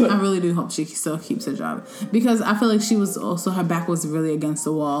 I really do hope she still keeps her job. Because I feel like she was also, her back was really against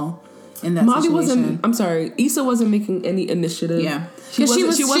the wall in that situation. Issa wasn't making any initiative. Yeah. She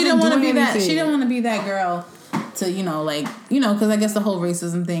didn't want to be that. She didn't want to be that girl to, because I guess the whole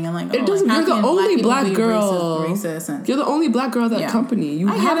racism thing and like, it doesn't. You're the only black girl. Racist and, you're the only black girl at that company. You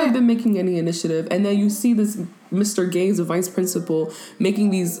haven't been making any initiative, and then you see this Mr. Gaines, the vice principal, making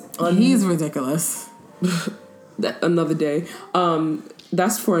these. He's ridiculous. Another day.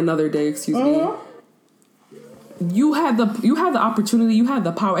 That's for another day. Excuse me. You had the opportunity. You had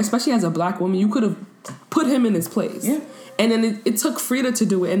the power, especially as a black woman. You could have put him in his place. Yeah. And then it took Frida to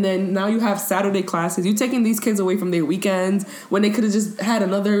do it. And then now you have Saturday classes. You're taking these kids away from their weekends when they could have just had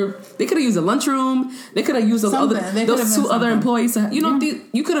another... They could have used a lunchroom. They could have used those two other employees.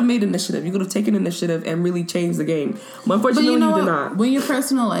 You could have made initiative. You could have taken initiative and really changed the game. But unfortunately, you did not. When your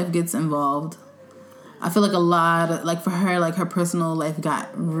personal life gets involved, I feel like a lot... Like for her, like her personal life got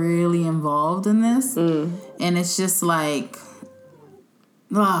really involved in this. And it's just like...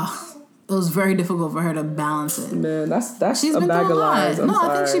 It was very difficult for her to balance it. Man, that's she's a bag of lies.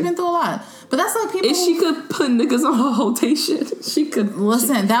 I think she's been through a lot. But that's like people. If she could put niggas on her whole shit, she could.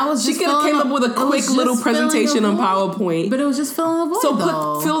 Listen, that was just. She could have came up with a quick little presentation on PowerPoint. But it was just filling a void.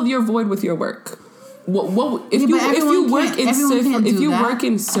 So fill your void with your work. If you work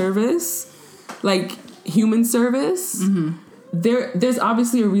in service, like human service, there's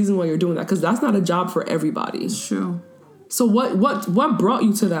obviously a reason why you're doing that, because that's not a job for everybody. It's true. So what brought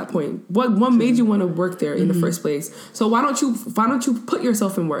you to that point? What made you want to work there in the first place? So why don't you put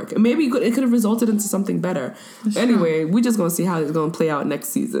yourself in work? And maybe it could have resulted into something better. Anyway, we're just gonna see how it's gonna play out next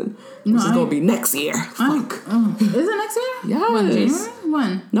season, which is gonna be next year. Fuck. Is it next year? Yes. When, January?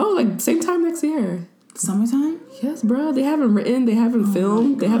 When? No, like same time next year. Summertime? Yes, bro. They haven't written. They haven't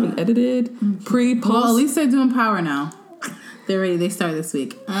filmed. They haven't edited. Pre-post. Well, at least they're doing Power now. They're ready. They start this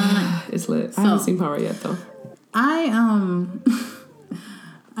week. It's lit. I haven't seen Power yet though. I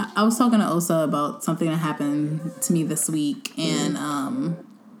was talking to Osa about something that happened to me this week, and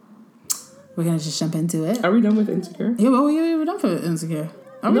we're gonna just jump into it. Are we done with Insecure? Yeah, we're done for Insecure.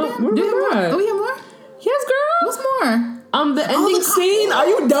 Are we done? Do we have more? Oh, we have more? Yes, girl. What's more? The ending scene. Are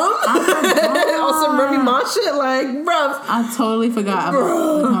you dumb? On some Remy Ma shit, like, bruv. I totally forgot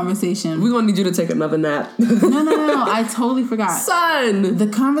about the conversation. We're gonna need you to take another nap. No. I totally forgot. Son. The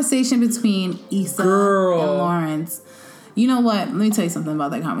conversation between Issa and Lawrence. You know what? Let me tell you something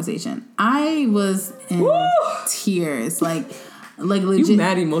about that conversation. I was in tears. Like legit. You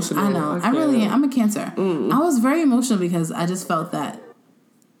mad emotional. I know. I really am. I'm a Cancer. I was very emotional because I just felt that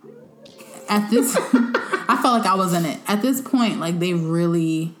at this... I felt like I was in it. At this point, like, they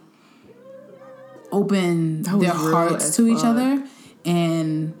really opened their hearts to each other.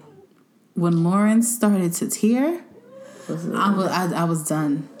 And when Lawrence started to tear, I was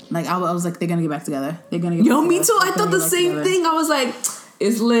done. Like, I was like, they're going to get back together. They're going to get back together. Me too. I thought the same thing. I was like,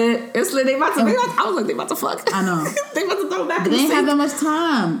 it's lit. It's lit. They about to... I was like, they about to fuck. I know. They about to throw back. They didn't have that much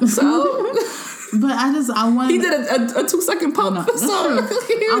time. So... But I wanted... He did a 2-second pump. No, that's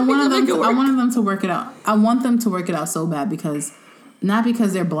true. I wanted them to work it out. I want them to work it out so bad because... Not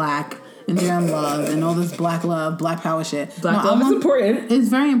because they're black and they're in love and all this black love, black power shit. Black love is important. It's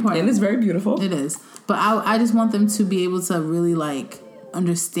very important. And it's very beautiful. It is. But I just want them to be able to really, like,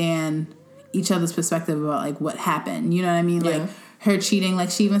 understand each other's perspective about, like, what happened. You know what I mean? Yeah. Like... Her cheating,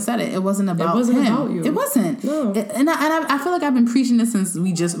 like she even said it. It wasn't about him. About you. It wasn't. No. And I feel like I've been preaching this since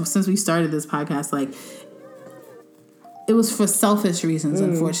we started this podcast. Like, it was for selfish reasons.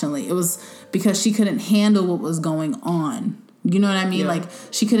 Unfortunately, it was because she couldn't handle what was going on. You know what I mean? Yeah. Like,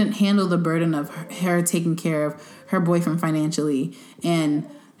 she couldn't handle the burden of her taking care of her boyfriend financially and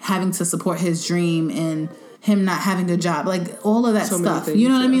having to support his dream and him not having a job, like all of that stuff. Things, you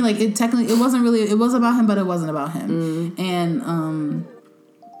know what I mean? Like, it was about him, but it wasn't about him. And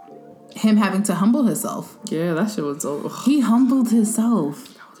him having to humble himself. Yeah, that shit was over. He humbled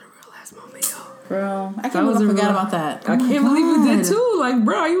himself. That was a real ass moment, yo. Bro, I can't believe I forgot about that. I can't believe you did too. Like,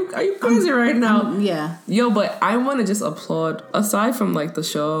 bro, are you crazy right now? Yeah. Yo, but I want to just applaud. Aside from like the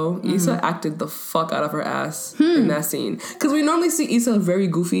show, Issa acted the fuck out of her ass in that scene. Because we normally see Issa very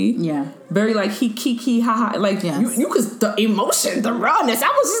goofy. Yeah. Very like he kiki haha. Like you could the emotion, the rawness. I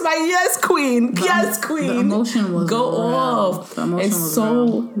was just like, yes, queen, yes, queen. The emotion was go off. And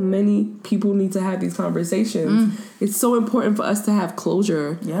so many people need to have these conversations. It's so important for us to have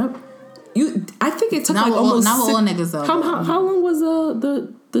closure. Yep. I think it took not like almost not all niggas though. How long was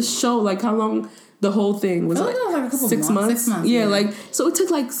the show? Like how long the whole thing was? Like, it was like a couple 6 months. 6 months. Yeah, like so it took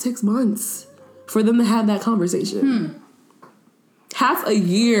like 6 months for them to have that conversation. Half a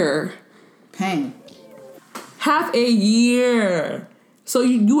year. Pain. Half a year. So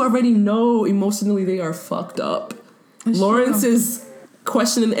you already know emotionally they are fucked up. It's Lawrence true. Is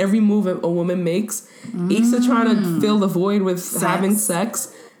questioning every move a woman makes. Issa trying to fill the void with having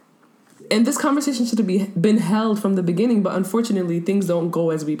sex. And this conversation should have been held from the beginning, but unfortunately, things don't go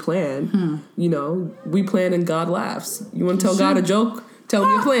as we plan. You know, we plan and God laughs. You want to tell God a joke? Tell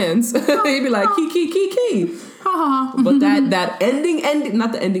me your plans. He'd be like, key. But that ending,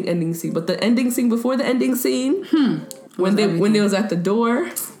 not the ending scene, but the ending scene before the ending scene, when they was at the door,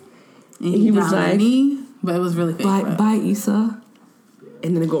 and he was like, knee, but it was really fake. Bye, Issa.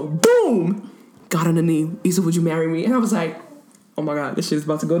 And then they go, boom! Got on the knee. Issa, would you marry me? And I was like, oh my God, this shit is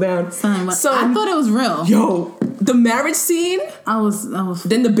about to go down. Son, so I thought it was real. Yo, the marriage scene. I was.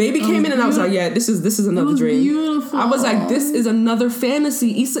 Then the baby came in, and I was like, yeah, this is another dream. Beautiful. I was like, this is another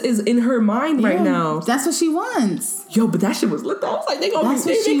fantasy. Issa is in her mind right now. That's what she wants. Yo, but that shit was lit. I was like, they make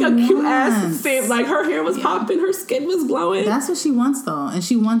a cute ass fan. Like her hair was popping, her skin was glowing. That's what she wants though, and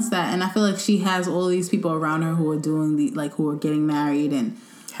she wants that. And I feel like she has all these people around her who are doing who are getting married and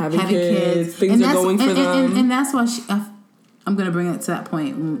having kids. Things are going for them, and that's why I'm going to bring it to that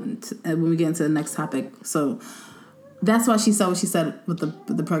point when we get into the next topic. So that's why she said what she said with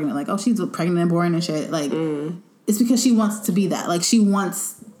the pregnant, like, oh, she's pregnant and boring and shit. Like, it's because she wants to be that. Like, she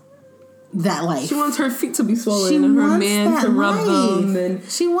wants that life. She wants her feet to be swollen and her man to rub them. And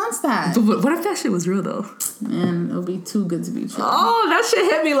she wants that. But what if that shit was real, though? Man, it'll be too good to be true. Oh, that shit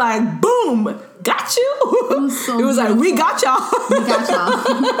hit me like, boom, got you. It was like, we got y'all. We got y'all.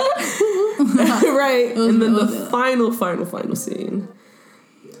 Right. And then the final scene.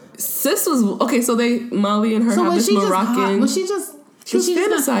 Sis was okay. So Molly and her have this Moroccan. Was she just? She was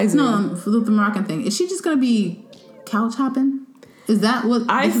fantasizing. For the Moroccan thing. Is she just gonna be couch hopping? Is that what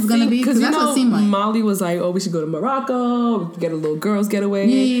this is gonna be? Because that's what it seemed like. Molly was like, "Oh, we should go to Morocco. We can get a little girls getaway."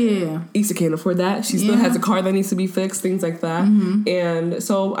 Yeah. Issa can't afford that. She still has a car that needs to be fixed. Things like that. And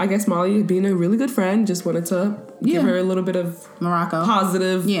so I guess Molly, being a really good friend, just wanted to give her a little bit of Morocco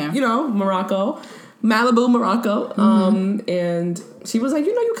positive. Yeah. You know, Morocco. Malibu, Morocco. And she was like,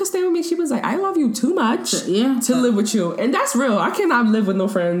 you can stay with me. She was like, I love you too much to live with you. And that's real. I cannot live with no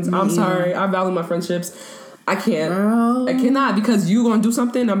friends. I'm sorry. I value my friendships. I can't. Girl. I cannot, because you gonna do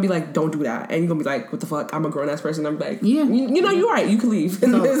something, I'm be like, don't do that. And you're gonna be like, what the fuck? I'm a grown ass person. I'm like, you're right. You can leave.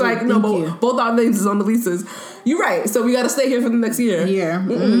 And it's like, no, both our names is on the leases. You're right. So we gotta stay here for the next year. Yeah.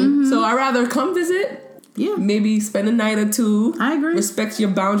 So I'd rather come visit. Yeah. Maybe spend a night or two. I agree. Respect your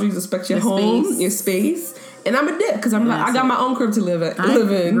boundaries, respect your home, your space. And I'm a dip, because I'm like, I got my own crib to live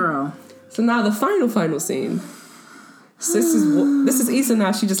in. Girl. So now the final scene. This is Issa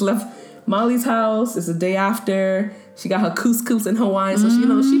now. She just left Molly's house. It's the day after. She got her couscous in Hawaii. So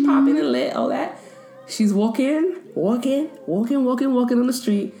she popping and lit, all that. She's walking on the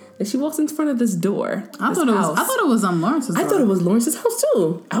street. And she walks in front of this door. I thought it was Lawrence's house. I thought it was Lawrence's house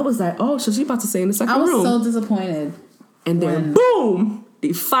too. I was like, oh, so she about to stay in the second room. I was so disappointed. And then boom,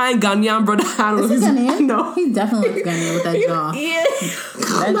 the fine Ghanaian brother. Is he Ghanaian? No. He definitely looks Ghanaian with that jaw. Yeah.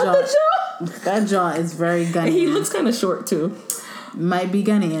 That jaw is very Ghanaian. And he looks kind of short too. Might be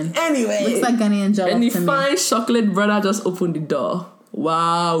Ghanaian. Anyway. Looks like Ghanaian jaw. And the fine chocolate brother just opened the door.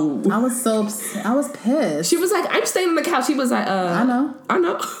 Wow. I was pissed. She was like, I'm staying on the couch. He was like, I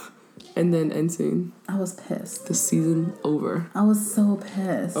know. And then end scene. I was pissed. The season over. I was so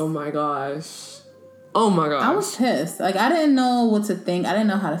pissed. Oh my gosh. I was pissed. Like, I didn't know what to think. I didn't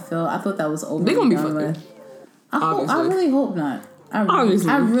know how to feel. I thought that was over. They're gonna be fucking. I really hope not. I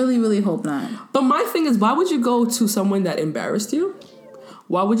really, really hope not. But my thing is, why would you go to someone that embarrassed you?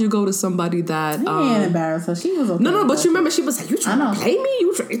 Why would you go to somebody that... She ain't embarrassed her. She was okay. No, but you remember she was like, you trying to play me?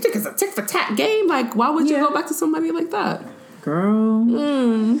 You think it's a tick-for-tat game? Like, why would you go back to somebody like that? Girl.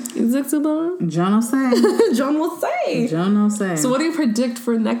 Exactly. John will say. John will say. So what do you predict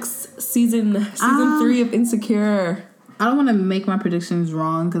for next season 3 of Insecure? I don't want to make my predictions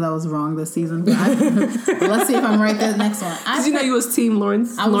wrong, because I was wrong this season. But let's see if I'm right the next one. Because you know you was Team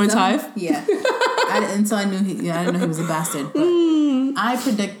Lawrence Hive? Yeah. Until I knew I didn't know he was a bastard. But I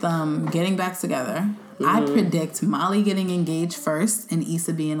predict them getting back together. I predict Molly getting engaged first and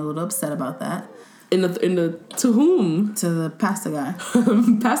Issa being a little upset about that. In the to whom? To the pastor guy.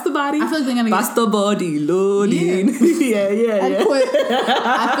 Pastor body. I feel like they're gonna pastor body loading. Yeah.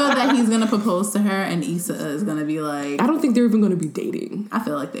 I feel that he's gonna propose to her and Issa is gonna be like. I don't think they're even gonna be dating. I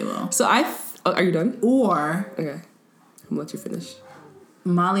feel like they will. So are you done? Or okay, I'm gonna let you finish.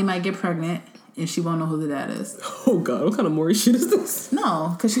 Molly might get pregnant and she won't know who the dad is. Oh God, what kind of Maury shit is this?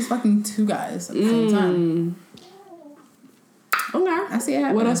 No, because she's fucking 2 guys at the same time. Okay, I see it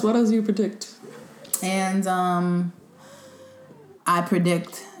happening. What else do you predict? And I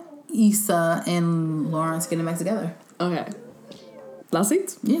predict Issa and Lawrence getting back together. Okay. Last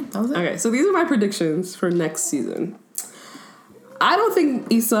seats? Yeah, that was it. Okay, so these are my predictions for next season. I don't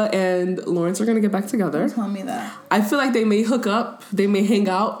think Issa and Lawrence are going to get back together. Don't tell me that. I feel like they may hook up. They may hang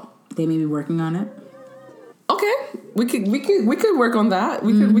out they may be working on it. Okay, we could work on that.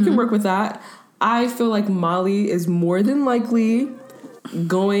 We can work with that. I feel like Molly is more than likely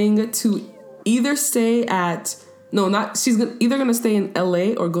going to either stay at she's either going to stay in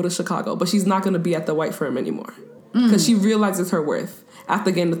LA or go to Chicago, but she's not going to be at the white firm anymore because she realizes her worth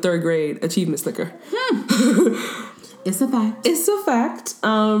after getting the 3rd grade achievement sticker. It's a fact. It's a fact.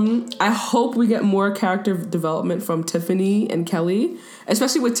 I hope we get more character development from Tiffany and Kelly,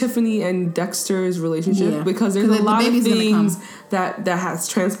 especially with Tiffany and Dexter's relationship, because there's a lot of things that has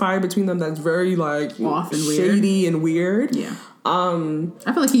transpired between them that's very like off and shady and weird. Yeah. I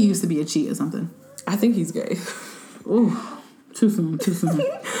feel like he used to be a cheat or something. I think he's gay. Ooh, too soon.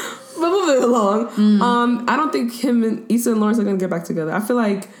 But moving along, I don't think him and Issa and Lawrence are gonna get back together. I feel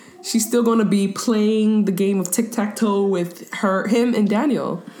like she's still going to be playing the game of tic-tac-toe with him and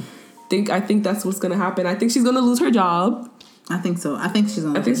Daniel. I think that's what's going to happen. I think she's going to lose her job. I think so. I think she's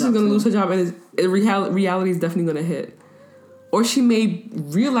going to lose her job, and reality is definitely going to hit. Or she may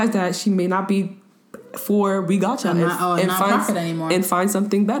realize that she may not be for We Gotcha and find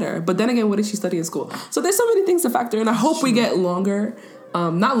something better. But then again, what did she study in school? So there's so many things to factor in. I hope we get longer.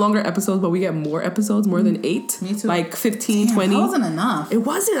 Not longer episodes, but we get more episodes, more than 8. Me too. Like 15, 20. That wasn't enough. It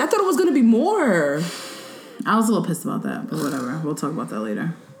wasn't. I thought it was going to be more. I was a little pissed about that, but whatever. We'll talk about that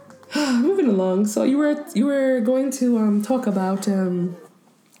later. Moving along. So you were going to talk about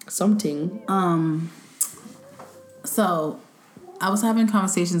something. So I was having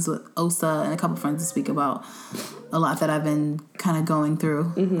conversations with Osa and a couple friends this week about a lot that I've been kind of going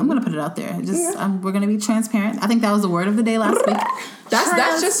through. I'm gonna put it out there. We're gonna be transparent. I think that was the word of the day last week.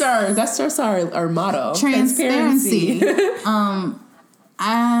 That's just our motto. Transparency. I'm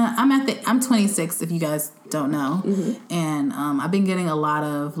 26. If you guys don't know, and I've been getting a lot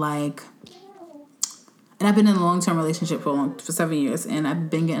of and I've been in a long-term relationship for 7 years, and I've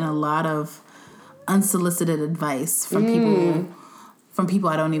been getting a lot of unsolicited advice from people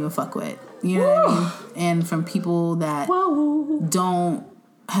I don't even fuck with. You know what I mean? And from people that don't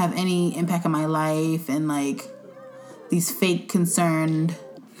have any impact on my life, and these fake concerned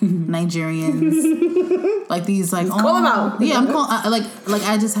Nigerians, these call them out. Yeah, I'm calling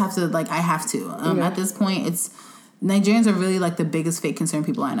I just have to I have to. At this point, Nigerians are really the biggest fake concerned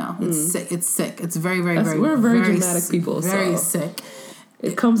people I know. It's sick. It's sick. It's very, very, very. We're very dramatic people. Very sick.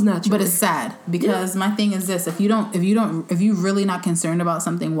 It comes naturally. But it's sad because my thing is this: if you're really not concerned about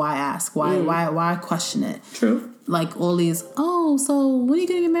something, why ask? Why question it? True. All these, so when are you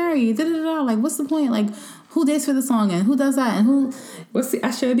gonna get married? What's the point? Who dates for the song and who does that and who? What's the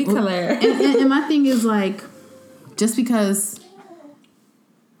Ashrabi color? And my thing is just because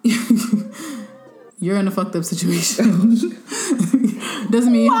you're in a fucked up situation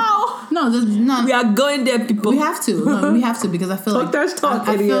doesn't mean we are going there, people. We have to. No, we have to, because I feel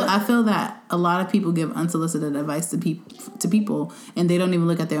I feel that a lot of people give unsolicited advice to people, and they don't even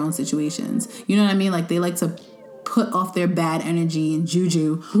look at their own situations. You know what I mean? They like to put off their bad energy and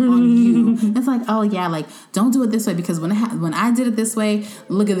juju on you. It's don't do it this way, because when I did it this way,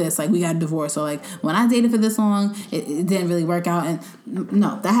 look at this, we got a divorce. Or when I dated for this long, it didn't really work out. And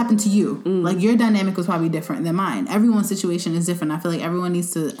no, that happened to you. Your dynamic was probably different than mine. Everyone's situation is different. I feel like everyone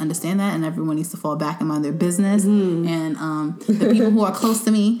needs to understand that, and everyone needs to fall back and mind their business. And the people who are close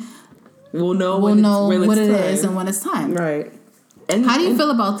to me will know what it is and when it's time. Right. How do you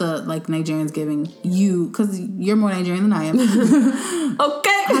feel about the Nigerians giving you, because you're more Nigerian than I am?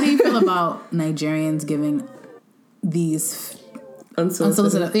 Okay. How do you feel about Nigerians giving these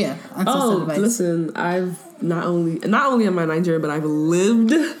unsolicited advice? Listen, I've not only am I Nigerian, but I've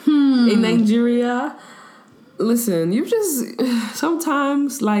lived in Nigeria. Listen, you just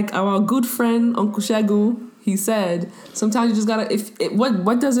sometimes, our good friend Uncle Shagun, he said, sometimes you just gotta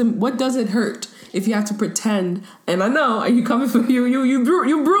what does it hurt if you have to pretend? And I know, are you coming from you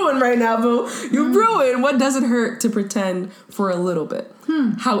brewing right now, boo? You brewing. What does it hurt to pretend for a little bit?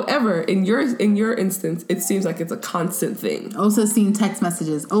 However, in your instance, it seems like it's a constant thing. Osa's seen text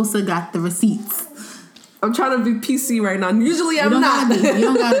messages. Osa got the receipts. I'm trying to be PC right now. Usually I'm not. You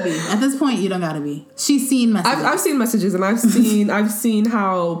don't gotta be. At this point, you don't gotta be. She's seen messages. I've seen messages, and I've seen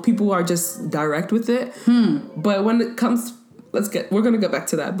how people are just direct with it. But when it comes, we're gonna get back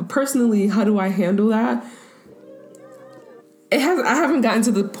to that. But personally, how do I handle that? I haven't gotten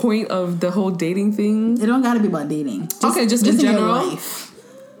to the point of the whole dating thing. It don't gotta be about dating. Just in general. Your life.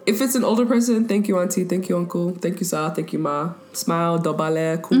 If it's an older person, thank you, auntie, thank you, uncle, thank you, sa, thank you, ma. Smile,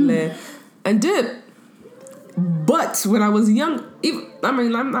 dobale, kumle, and dip. But when I was young,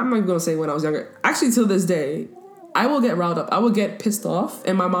 I'm not going to say when I was younger. Actually, till this day, I will get riled up. I will get pissed off,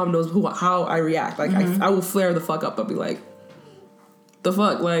 and my mom knows how I react. I will flare the fuck up. I'll be like, the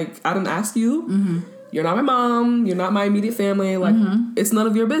fuck? Like, I didn't ask you. You're not my mom. You're not my immediate family. Like, it's none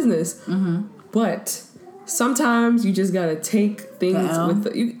of your business. But sometimes you just gotta take things with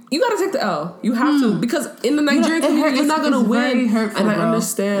the, you gotta take the L. You have to, because in the Nigerian community, you're not gonna win. Hurtful, and I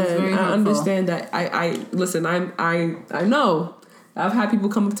understand. I understand that. I listen. I know. I've had people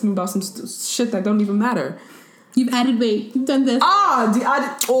come up to me about some shit that don't even matter. You've added weight. You've done this.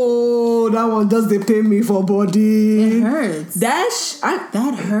 That one does they pay me for body? It hurts.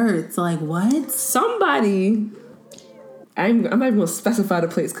 That hurts. Like, what? Somebody, I'm not even gonna specify the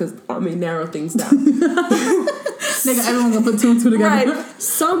place because I may narrow things down. Nigga, everyone gonna put two and two together. Right.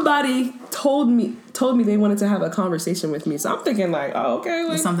 Somebody told me they wanted to have a conversation with me. So I'm thinking like, oh, okay,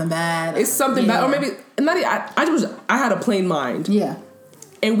 like, it's something bad. It's something bad, or maybe not. I had a plain mind. Yeah.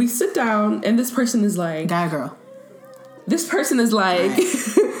 And we sit down, and this person is like, guy or girl. This person is like,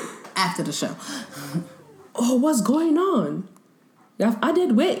 after the show. Oh, what's going on? Yeah, I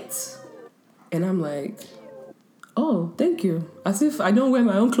did weights. And I'm like, oh, thank you. As if I don't wear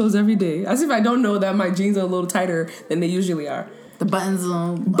my own clothes every day. As if I don't know that my jeans are a little tighter than they usually are. The buttons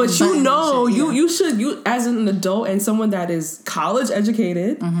on. But you know, you should as an adult and someone that is college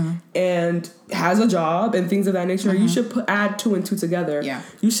educated and has a job and things of that nature, you should add 2 and 2 together. Yeah.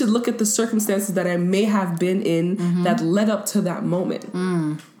 You should look at the circumstances that I may have been in that led up to that moment.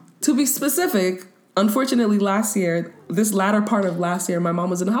 To be specific, unfortunately this latter part of last year, my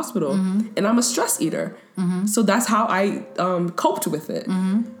mom was in the hospital and I'm a stress eater. So that's how I coped with it.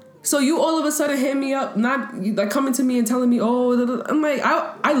 So you all of a sudden hit me up, not like coming to me and telling me, oh, I'm like,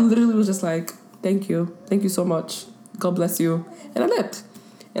 I literally was just like, thank you so much, God bless you, and I left.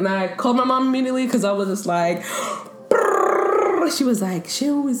 And I called my mom immediately because I was just like, she was like, she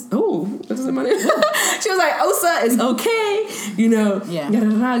was like, Osa, it's okay, you know,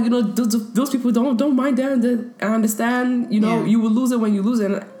 you know, those people don't mind that. I understand, you know, you will lose it when you lose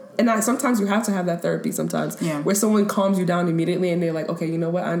it. And sometimes you have to have that therapy sometimes where someone calms you down immediately and they're like, okay, you know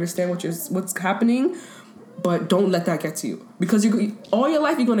what? I understand what's happening, but don't let that get to you. Because all your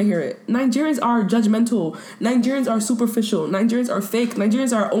life you're going to hear it. Nigerians are judgmental. Nigerians are superficial. Nigerians are fake.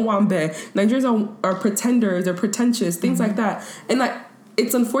 Nigerians are owambe. Nigerians are pretenders. They're pretentious. Things like that. And like,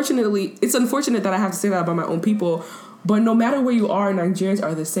 it's unfortunate that I have to say that about my own people. But no matter where you are, Nigerians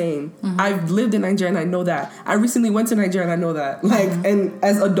are the same. I've lived in Nigeria and I know that. I recently went to Nigeria and I know that. Like, and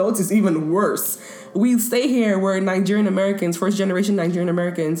as adults, it's even worse. We stay here, we're Nigerian Americans, first generation Nigerian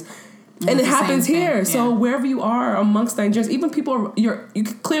Americans, and it happens here. Yeah. So wherever you are amongst Nigerians, even people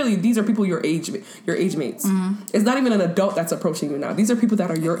clearly these are people your age mates. It's not even an adult that's approaching you now. These are people that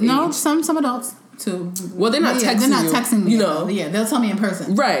are your age. No, some adults too. Well, they're not texting you. They're not texting me. You know, they'll tell me in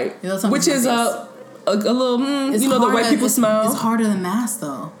person. Right. Which is a little, you know, the white people smile. It's harder than mask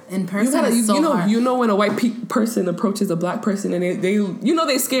though. In person, it's so hard. You know when a white person approaches a black person and they you know,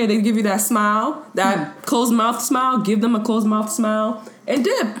 they scared. They give you that smile, that closed mouth smile. Give them a closed mouth smile and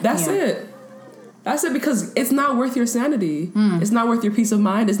dip. That's it. That's it, because it's not worth your sanity. It's not worth your peace of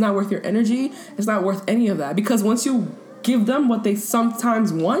mind. It's not worth your energy. It's not worth any of that, because once you give them what they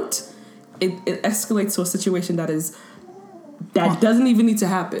sometimes want, it escalates to a situation that doesn't even need to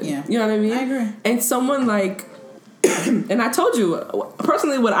happen. Yeah. You know what I mean? I agree. And someone like, and I told you,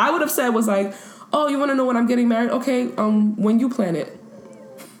 personally, what I would have said was like, oh, you want to know when I'm getting married? Okay, when you plan it.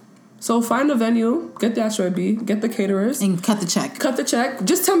 So find a venue, get the Asteroid B, get the caterers. And cut the check.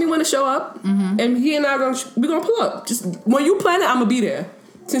 Just tell me when to show up. And he and I we're going to pull up. Just when you plan it, I'm going to be there.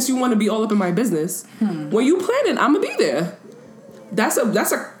 Since you want to be all up in my business. When you plan it, I'm going to be there. That's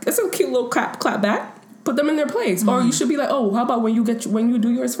a cute little clap back. Put them in their place. Or you should be like, oh, how about when you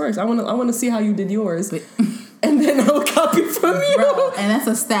do yours first? I want to see how you did yours. And then I'll copy from you. Bro, and that's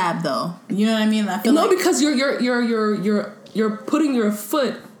a stab though. You know what I mean? I feel because you're putting your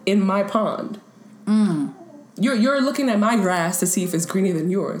foot in my pond. You're looking at my grass to see if it's greener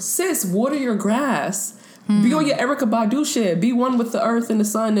than yours. Sis, water your grass. Be on your Erykah Badu shit. Be one with the earth and the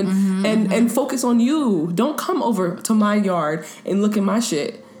sun and focus on you. Don't come over to my yard and look at my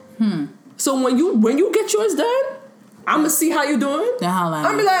shit. So when you get yours done, I'm gonna see how you doing.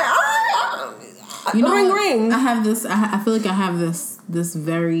 I'm be like, ring. I have this. I feel like I have this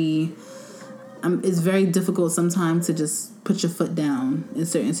very. It's very difficult sometimes to just put your foot down in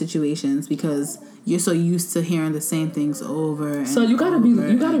certain situations because you're so used to hearing the same things over. And so you gotta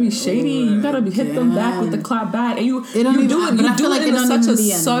be shady. You gotta hit them back with the clap back, and you do it in such a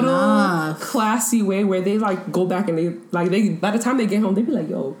subtle, classy way where they like go back and they by the time they get home they be like,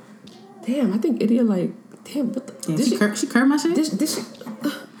 yo, damn, I think Idia like, damn, what the, she curved my shit. This shit.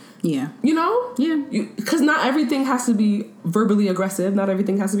 Yeah. You know? Yeah. Because not everything has to be verbally aggressive. Not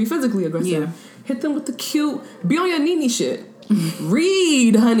everything has to be physically aggressive. Yeah. Hit them with the cute, be on your Nene shit.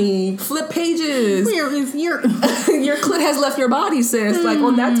 Read, honey. Flip pages. Where is your Your clit has left your body, sis. Like,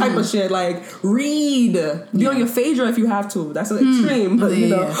 on that type of shit. Like, read. Be on your Phaedra if you have to. That's an extreme, but you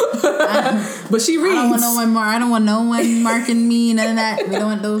know. But she reads. I don't want no one marking me, none of that. We don't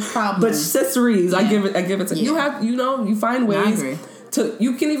want those problems. But sis reads. I give it to you. You find ways. I agree.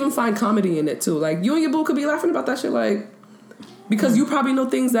 You can even find comedy in it too. Like, you and your boo could be laughing about that shit, like, because you probably know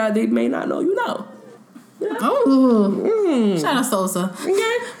things that they may not know you know. Yeah. Oh, shout out Sosa.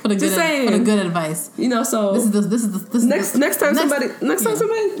 Okay, for the good advice. You know, so next time somebody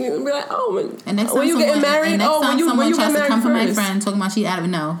be like, oh, and next when you getting married, when you tries to come for my friend talking about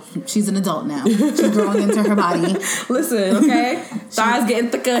she's an adult now. She's growing into her body. Listen, okay, thighs getting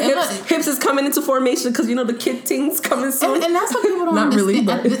thicker, hips is coming into formation because you know the kid thing's coming soon. And that's what people don't Not understand.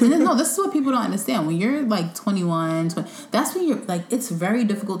 really, no, this is what people don't understand. When you're like 21, that's when you're like, it's very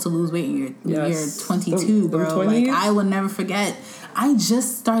difficult to lose weight when you're 22. Bro, like I will never forget. I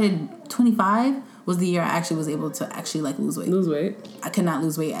just started 25 was the year I actually was able to like lose weight. I could not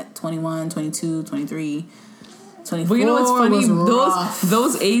lose weight at 21, 22, 23, 24. But you know what's funny?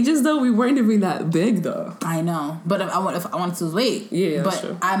 Those ages though, we weren't even that big though. I know, but if I wanted to lose weight, yeah, but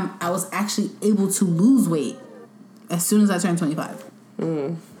sure. I was actually able to lose weight as soon as I turned 25.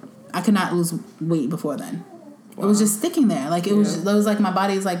 I could not lose weight before then. Wow. It was just sticking there. Like, it was like my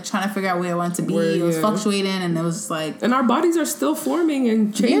body was like trying to figure out where I wanted to be. It was fluctuating, and it was just like... And our bodies are still forming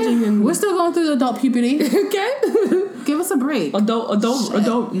and changing. And we're still going through the adult puberty. Okay. Give us a break. Adult.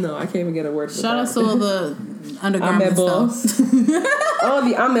 No, I can't even get a word for Shout out to all the undergarment stuff.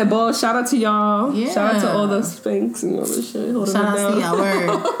 The amebo. Shout out to y'all. Yeah. Shout out to all the Spanx and all this shit. Shout out to y'all.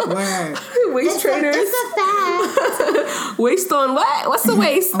 Word. Waist trainers. It's a fact. Waist on what? What's the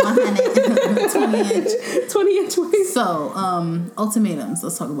waist? 20 inch waist. So, ultimatums.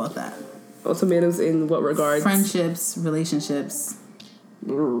 Let's talk about that. Ultimatums in what regards? Friendships, relationships.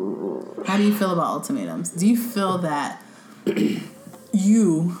 How do you feel about ultimatums? Do you feel that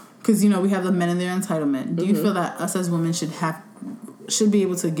because, you know, we have the men and their entitlement. Do you feel that us as women should be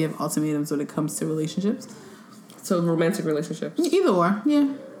able to give ultimatums when it comes to relationships? So romantic relationships? Either or,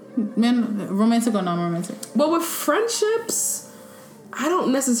 yeah. Men, romantic or non-romantic? Well, with friendships, I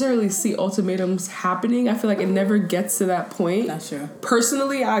don't necessarily see ultimatums happening. I feel like it never gets to that point. That's true.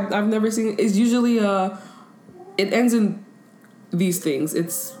 Personally, I've never seen it. It's usually it ends in these things.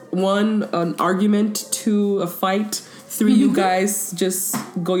 It's 1, an argument, 2, a fight, 3, you guys just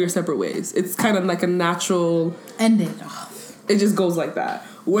go your separate ways. It's kind of like a natural ending. It just goes like that.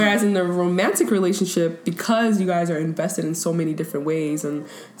 Whereas in the romantic relationship, because you guys are invested in so many different ways and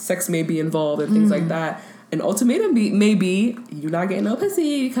sex may be involved and things like that, an ultimatum may be you're not getting no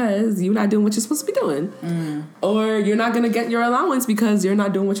pussy because you're not doing what you're supposed to be doing. Or you're not going to get your allowance because you're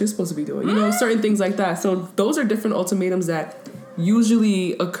not doing what you're supposed to be doing. You know, certain things like that. So those are different ultimatums that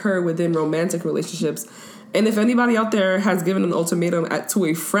usually occur within romantic relationships. And if anybody out there has given an ultimatum to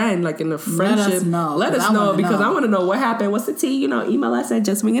a friend, like in a friendship, let us know because I want to know what happened. What's the tea? You know, email us at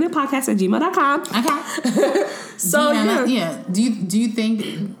justwingingitpodcast@gmail.com. Okay. So do you think?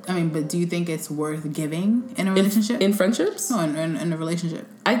 I mean, but do you think it's worth giving in a relationship? In friendships? No, in a relationship.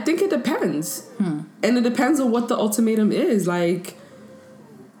 I think it depends, and it depends on what the ultimatum is. Like,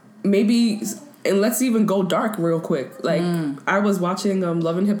 maybe. And let's even go dark real quick. Like, I was watching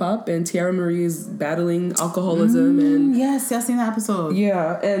Love and Hip Hop, and Tiara Marie is battling alcoholism. And yes, I've seen that episode.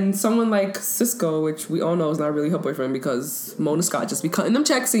 Yeah, and someone like Cisco, which we all know is not really her boyfriend because Mona Scott just be cutting them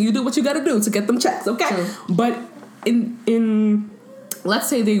checks, and you do what you got to do to get them checks, okay? True. But in let's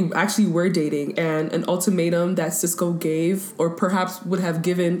say they actually were dating, and an ultimatum that Cisco gave, or perhaps would have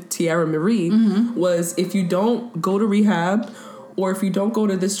given Tiara Marie, was if you don't go to rehab, or if you don't go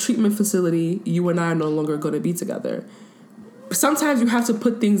to this treatment facility, you and I are no longer going to be together. Sometimes you have to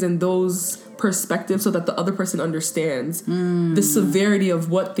put things in those perspectives so that the other person understands the severity of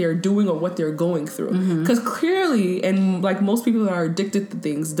what they're doing or what they're going through. Because clearly, and like most people that are addicted to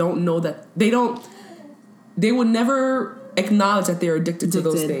things don't know that they will never acknowledge that they're addicted to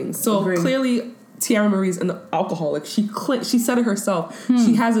those things. So clearly, Tiara Marie's an alcoholic. She said it herself.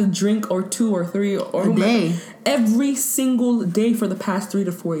 She has a drink or 2 or 3 or a day every single day for the past 3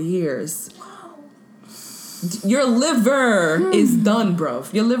 to 4 years. Your liver is done, bro.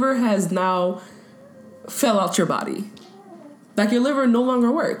 Your liver has now fell out your body. Like, your liver no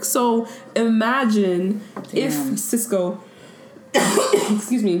longer works. So imagine if Cisco,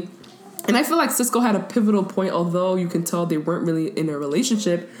 excuse me. And I feel like Cisco had a pivotal point, although you can tell they weren't really in a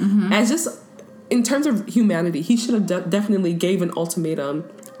relationship, as just in terms of humanity, he should have definitely gave an ultimatum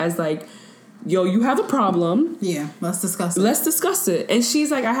as like, yo, you have a problem. Yeah, let's discuss it. Let's discuss it. And she's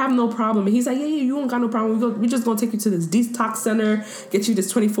like, I have no problem. And he's like, yeah, you don't got no problem. We're just going to take you to this detox center, get you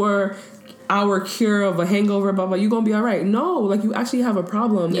this 24-hour cure of a hangover, blah, blah. You're going to be all right. No, like, you actually have a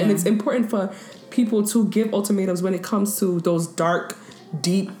problem. Yeah. And it's important for people to give ultimatums when it comes to those dark,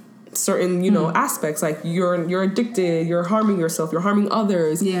 deep, certain, you know, aspects. Like, you're addicted, you're harming yourself, you're harming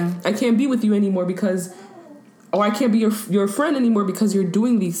others. Yeah. I can't be with you anymore because... or I can't be your friend anymore because you're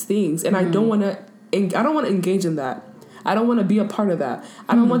doing these things, and I don't want to engage in that. I don't want to be a part of that.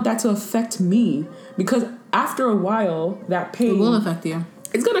 I don't want that to affect me, because after a while, that pain... it will affect you.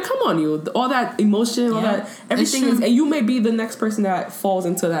 It's going to come on you. All that emotion, all that... everything is... and you may be the next person that falls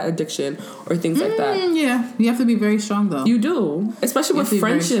into that addiction or things like that. Yeah. You have to be very strong, though. You do. Especially with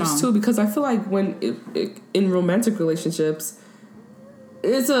friendships, too, because I feel like when... in romantic relationships...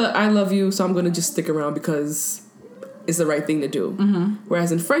 it's I love you, so I'm going to just stick around because it's the right thing to do. Mm-hmm.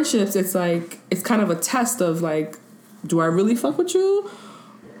 Whereas in friendships, it's like, it's kind of a test of like, do I really fuck with you?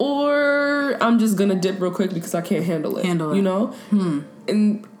 Or I'm just going to dip real quick because I can't handle it. You know?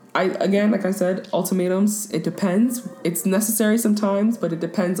 And again, like I said, ultimatums, it depends. It's necessary sometimes, but it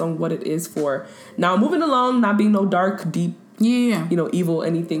depends on what it is for. Now, moving along, not being no dark, deep, you know, evil,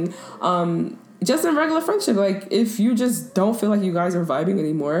 anything. Just in regular friendship, like, if you just don't feel like you guys are vibing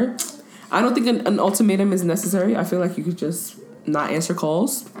anymore, I don't think an ultimatum is necessary. I feel like you could just not answer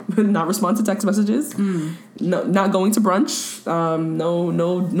calls, not respond to text messages, no, not going to brunch,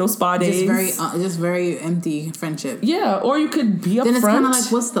 no spa days. Just very empty friendship. Yeah, or you could be upfront. Then it's kind of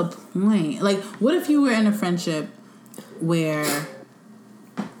like, what's the point? Like, what if you were in a friendship where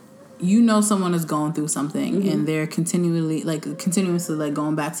you know someone is going through something and they're continuously like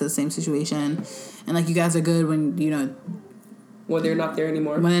going back to the same situation, and like you guys are good when, you know, when they're not there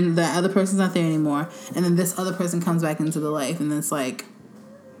anymore, when the other person's not there anymore, and then this other person comes back into the life, and then it's like,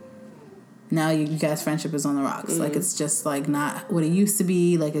 now you guys' friendship is on the rocks. Like, it's just like not what it used to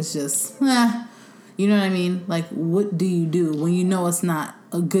be. Like, it's just you know what I mean? Like, what do you do when you know it's not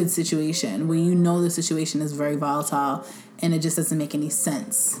a good situation, when you know the situation is very volatile and it just doesn't make any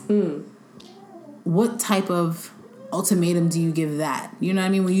sense? What type of ultimatum do you give that? You know what I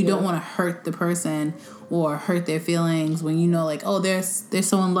mean? When you don't want to hurt the person or hurt their feelings, when you know, like, oh, they're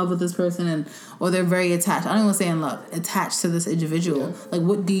so in love with this person, or they're very attached. I don't want to say in love, attached to this individual. Yeah. Like,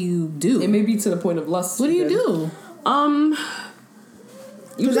 what do you do? It may be to the point of lust. What do you do?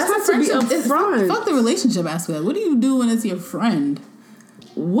 You just have to be upfront. Fuck the relationship aspect. What do you do when it's your friend?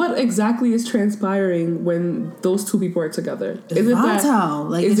 What exactly is transpiring when those two people are together? Is it volatile?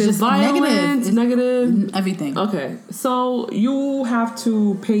 Like, is it's it just violent? Negative? Everything. Okay. So you have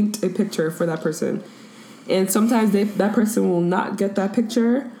to paint a picture for that person. And sometimes that person will not get that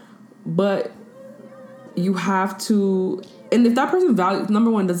picture, but you have to... And if that person number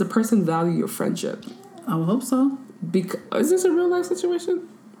one, does the person value your friendship? I would hope so. Is this a real life situation?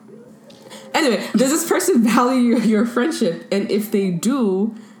 Anyway, does this person value your friendship? And if they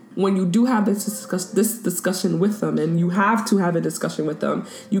do, when you do have this discussion with them, and you have to have a discussion with them,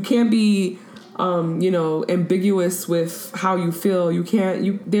 you can't be, ambiguous with how you feel. You can't.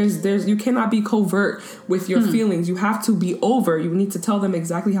 You cannot be covert with your feelings. You have to be over. You need to tell them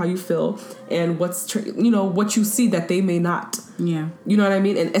exactly how you feel and what you see that they may not. Yeah. You know what I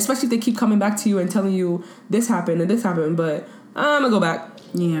mean? And especially if they keep coming back to you and telling you this happened and this happened, but I'm gonna go back.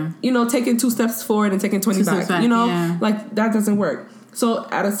 Yeah. Taking 2 steps forward and taking 20 back. Like, that doesn't work. So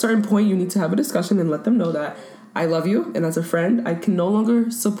at a certain point, you need to have a discussion and let them know that I love you, and as a friend, I can no longer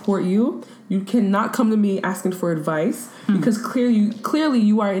support you. You cannot come to me asking for advice because clearly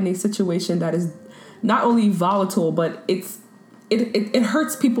you are in a situation that is not only volatile, but it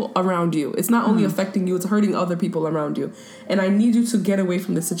hurts people around you. It's not only affecting you, it's hurting other people around you. And I need you to get away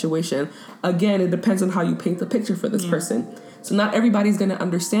from this situation. Again, it depends on how you paint the picture for this person. So not everybody's going to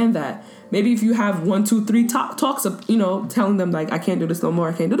understand that. Maybe if you have 1, 2, 3 talks of, telling them, like, I can't do this no more,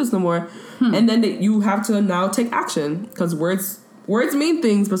 I can't do this no more. And then you have to now take action, because words mean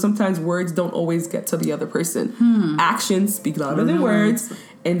things, but sometimes words don't always get to the other person. Actions speak louder than words,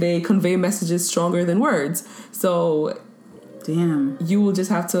 and they convey messages stronger than words. So damn, you will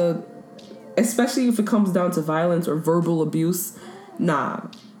just have to, especially if it comes down to violence or verbal abuse, nah.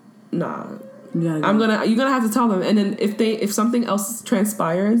 You're gonna have to tell them, and then if something else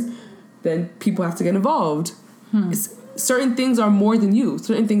transpires, then people have to get involved. Certain things are more than you.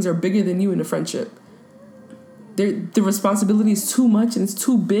 Certain things are bigger than you in a friendship. The responsibility is too much, and it's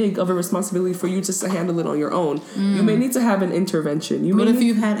too big of a responsibility for you just to handle it on your own. You may need to have an intervention. What if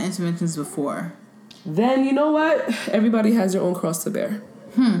you've had interventions before? Then you know what? Everybody has their own cross to bear.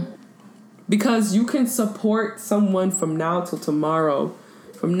 Because you can support someone from now till tomorrow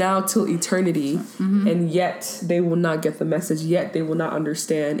from now till eternity, and yet they will not get the message, yet they will not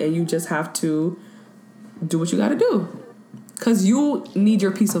understand, and you just have to do what you got to do. Because you need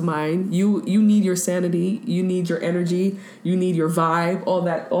your peace of mind, you need your sanity, you need your energy, you need your vibe, all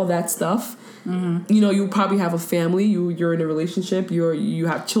that stuff. You know, you probably have a family, you're in a relationship, you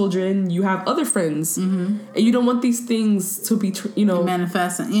have children, you have other friends, and you don't want these things to be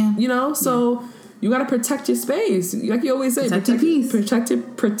manifesting. Yeah, you know, so you got to protect your space, like you always say. Protect your peace.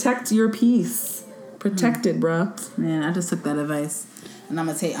 Protect your peace. Protect it, bruh. Man, I just took that advice. And I'm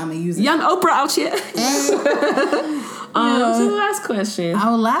gonna use it. Young Oprah out here. So the last question.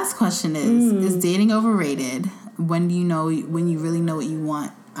 Our last question is dating overrated? When do you know when you really know what you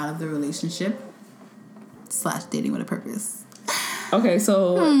want out of the relationship / dating with a purpose? Okay,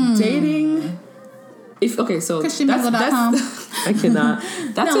 so dating. So ChristianMingle.com. I cannot.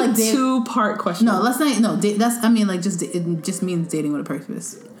 That's No, a like 2-part question. No, let's not. No, that's. I mean, like, it just means dating with a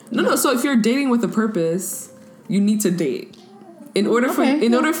purpose. No. So if you're dating with a purpose, you need to date. In order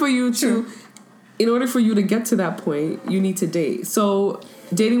for you to get to that point, you need to date. So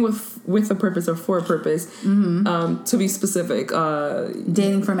dating with a purpose or for a purpose, to be specific,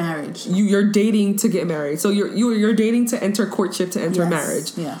 dating for marriage. You're dating to get married. So you're dating to enter courtship to enter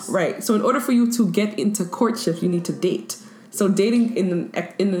marriage. Yes. Right. So in order for you to get into courtship, you need to date. So dating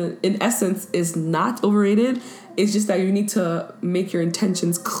in essence is not overrated. It's just that you need to make your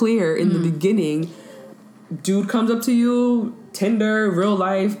intentions clear in the beginning. Dude comes up to you, Tinder, real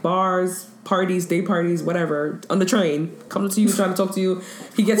life, bars, parties, day parties, whatever, on the train, comes up to you, trying to talk to you.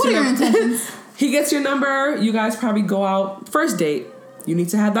 He gets your number. He gets your number. You guys probably go out. First date. You need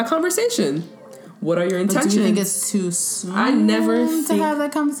to have that conversation. What are your intentions? Do you think it's too soon? I never to have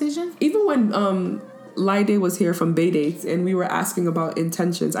that conversation. Even when Lide was here from Bay Dates and we were asking about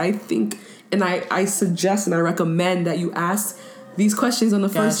intentions, I think, and I suggest and I recommend that you ask these questions on the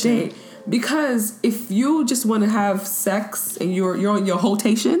first date. Because if you just want to have sex and you're on your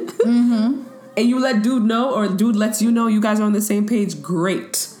hotation and you let dude know, or dude lets you know you guys are on the same page,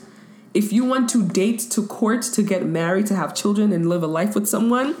 great. If you want to date, to court, to get married, to have children and live a life with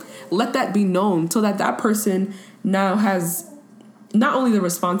someone, let that be known so that person now has not only the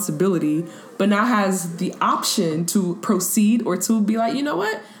responsibility, but now has the option to proceed or to be like, you know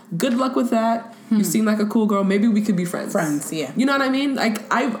what? Good luck with that. You seem like a cool girl. Maybe we could be friends. Yeah. You know what I mean? Like,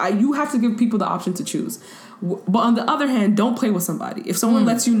 you have to give people the option to choose. But on the other hand, don't play with somebody. If someone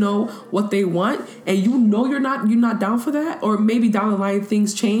lets you know what they want and you know you're not down for that, or maybe down the line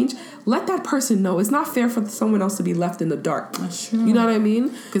things change, let that person know. It's not fair for someone else to be left in the dark. That's true. You know what I mean?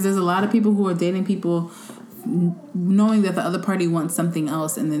 Because there's a lot of people who are dating people knowing that the other party wants something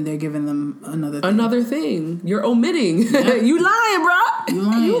else, and then they're giving them another thing. You're omitting. Yep. You lying, bro.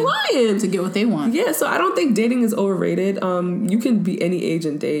 You lying to get what they want. Yeah, so I don't think dating is overrated. You can be any age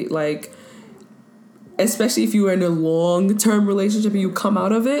and date, like, especially if you are in a long-term relationship and you come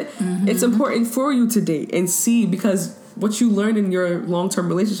out of it. It's important for you to date and see, because what you learn in your long-term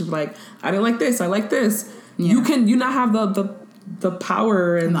relationship, like, I didn't like this, I like this. You not have the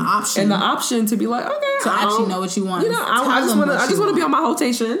power and the option to be like, okay, to actually know what you want. You know, I just want to be on my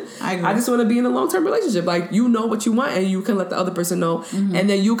hotation. I just want to be in a long-term relationship. Like, you know what you want, and you can let the other person know, and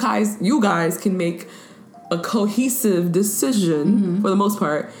then you guys can make a cohesive decision for the most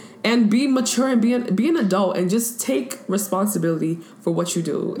part, and be mature and be an adult, and just take responsibility for what you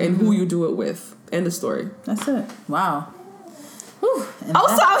do and who you do it with. End of story. That's it. Wow.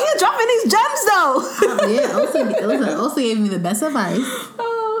 Also out here dropping these gems though. Yeah, also gave me the best advice.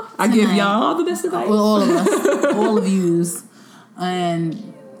 I give y'all the best advice. Well, all of us, all of yous,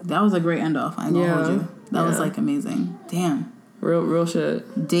 and that was a great end off. I ain't gonna hold you. That was like amazing. Damn. Real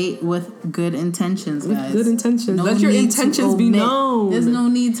shit. Date with good intentions, guys. With good intentions. Let your intentions be known. There's no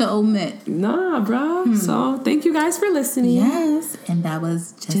need to omit. Nah, bro. So thank you guys for listening. Yes, and that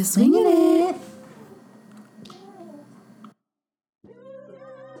was just winging it.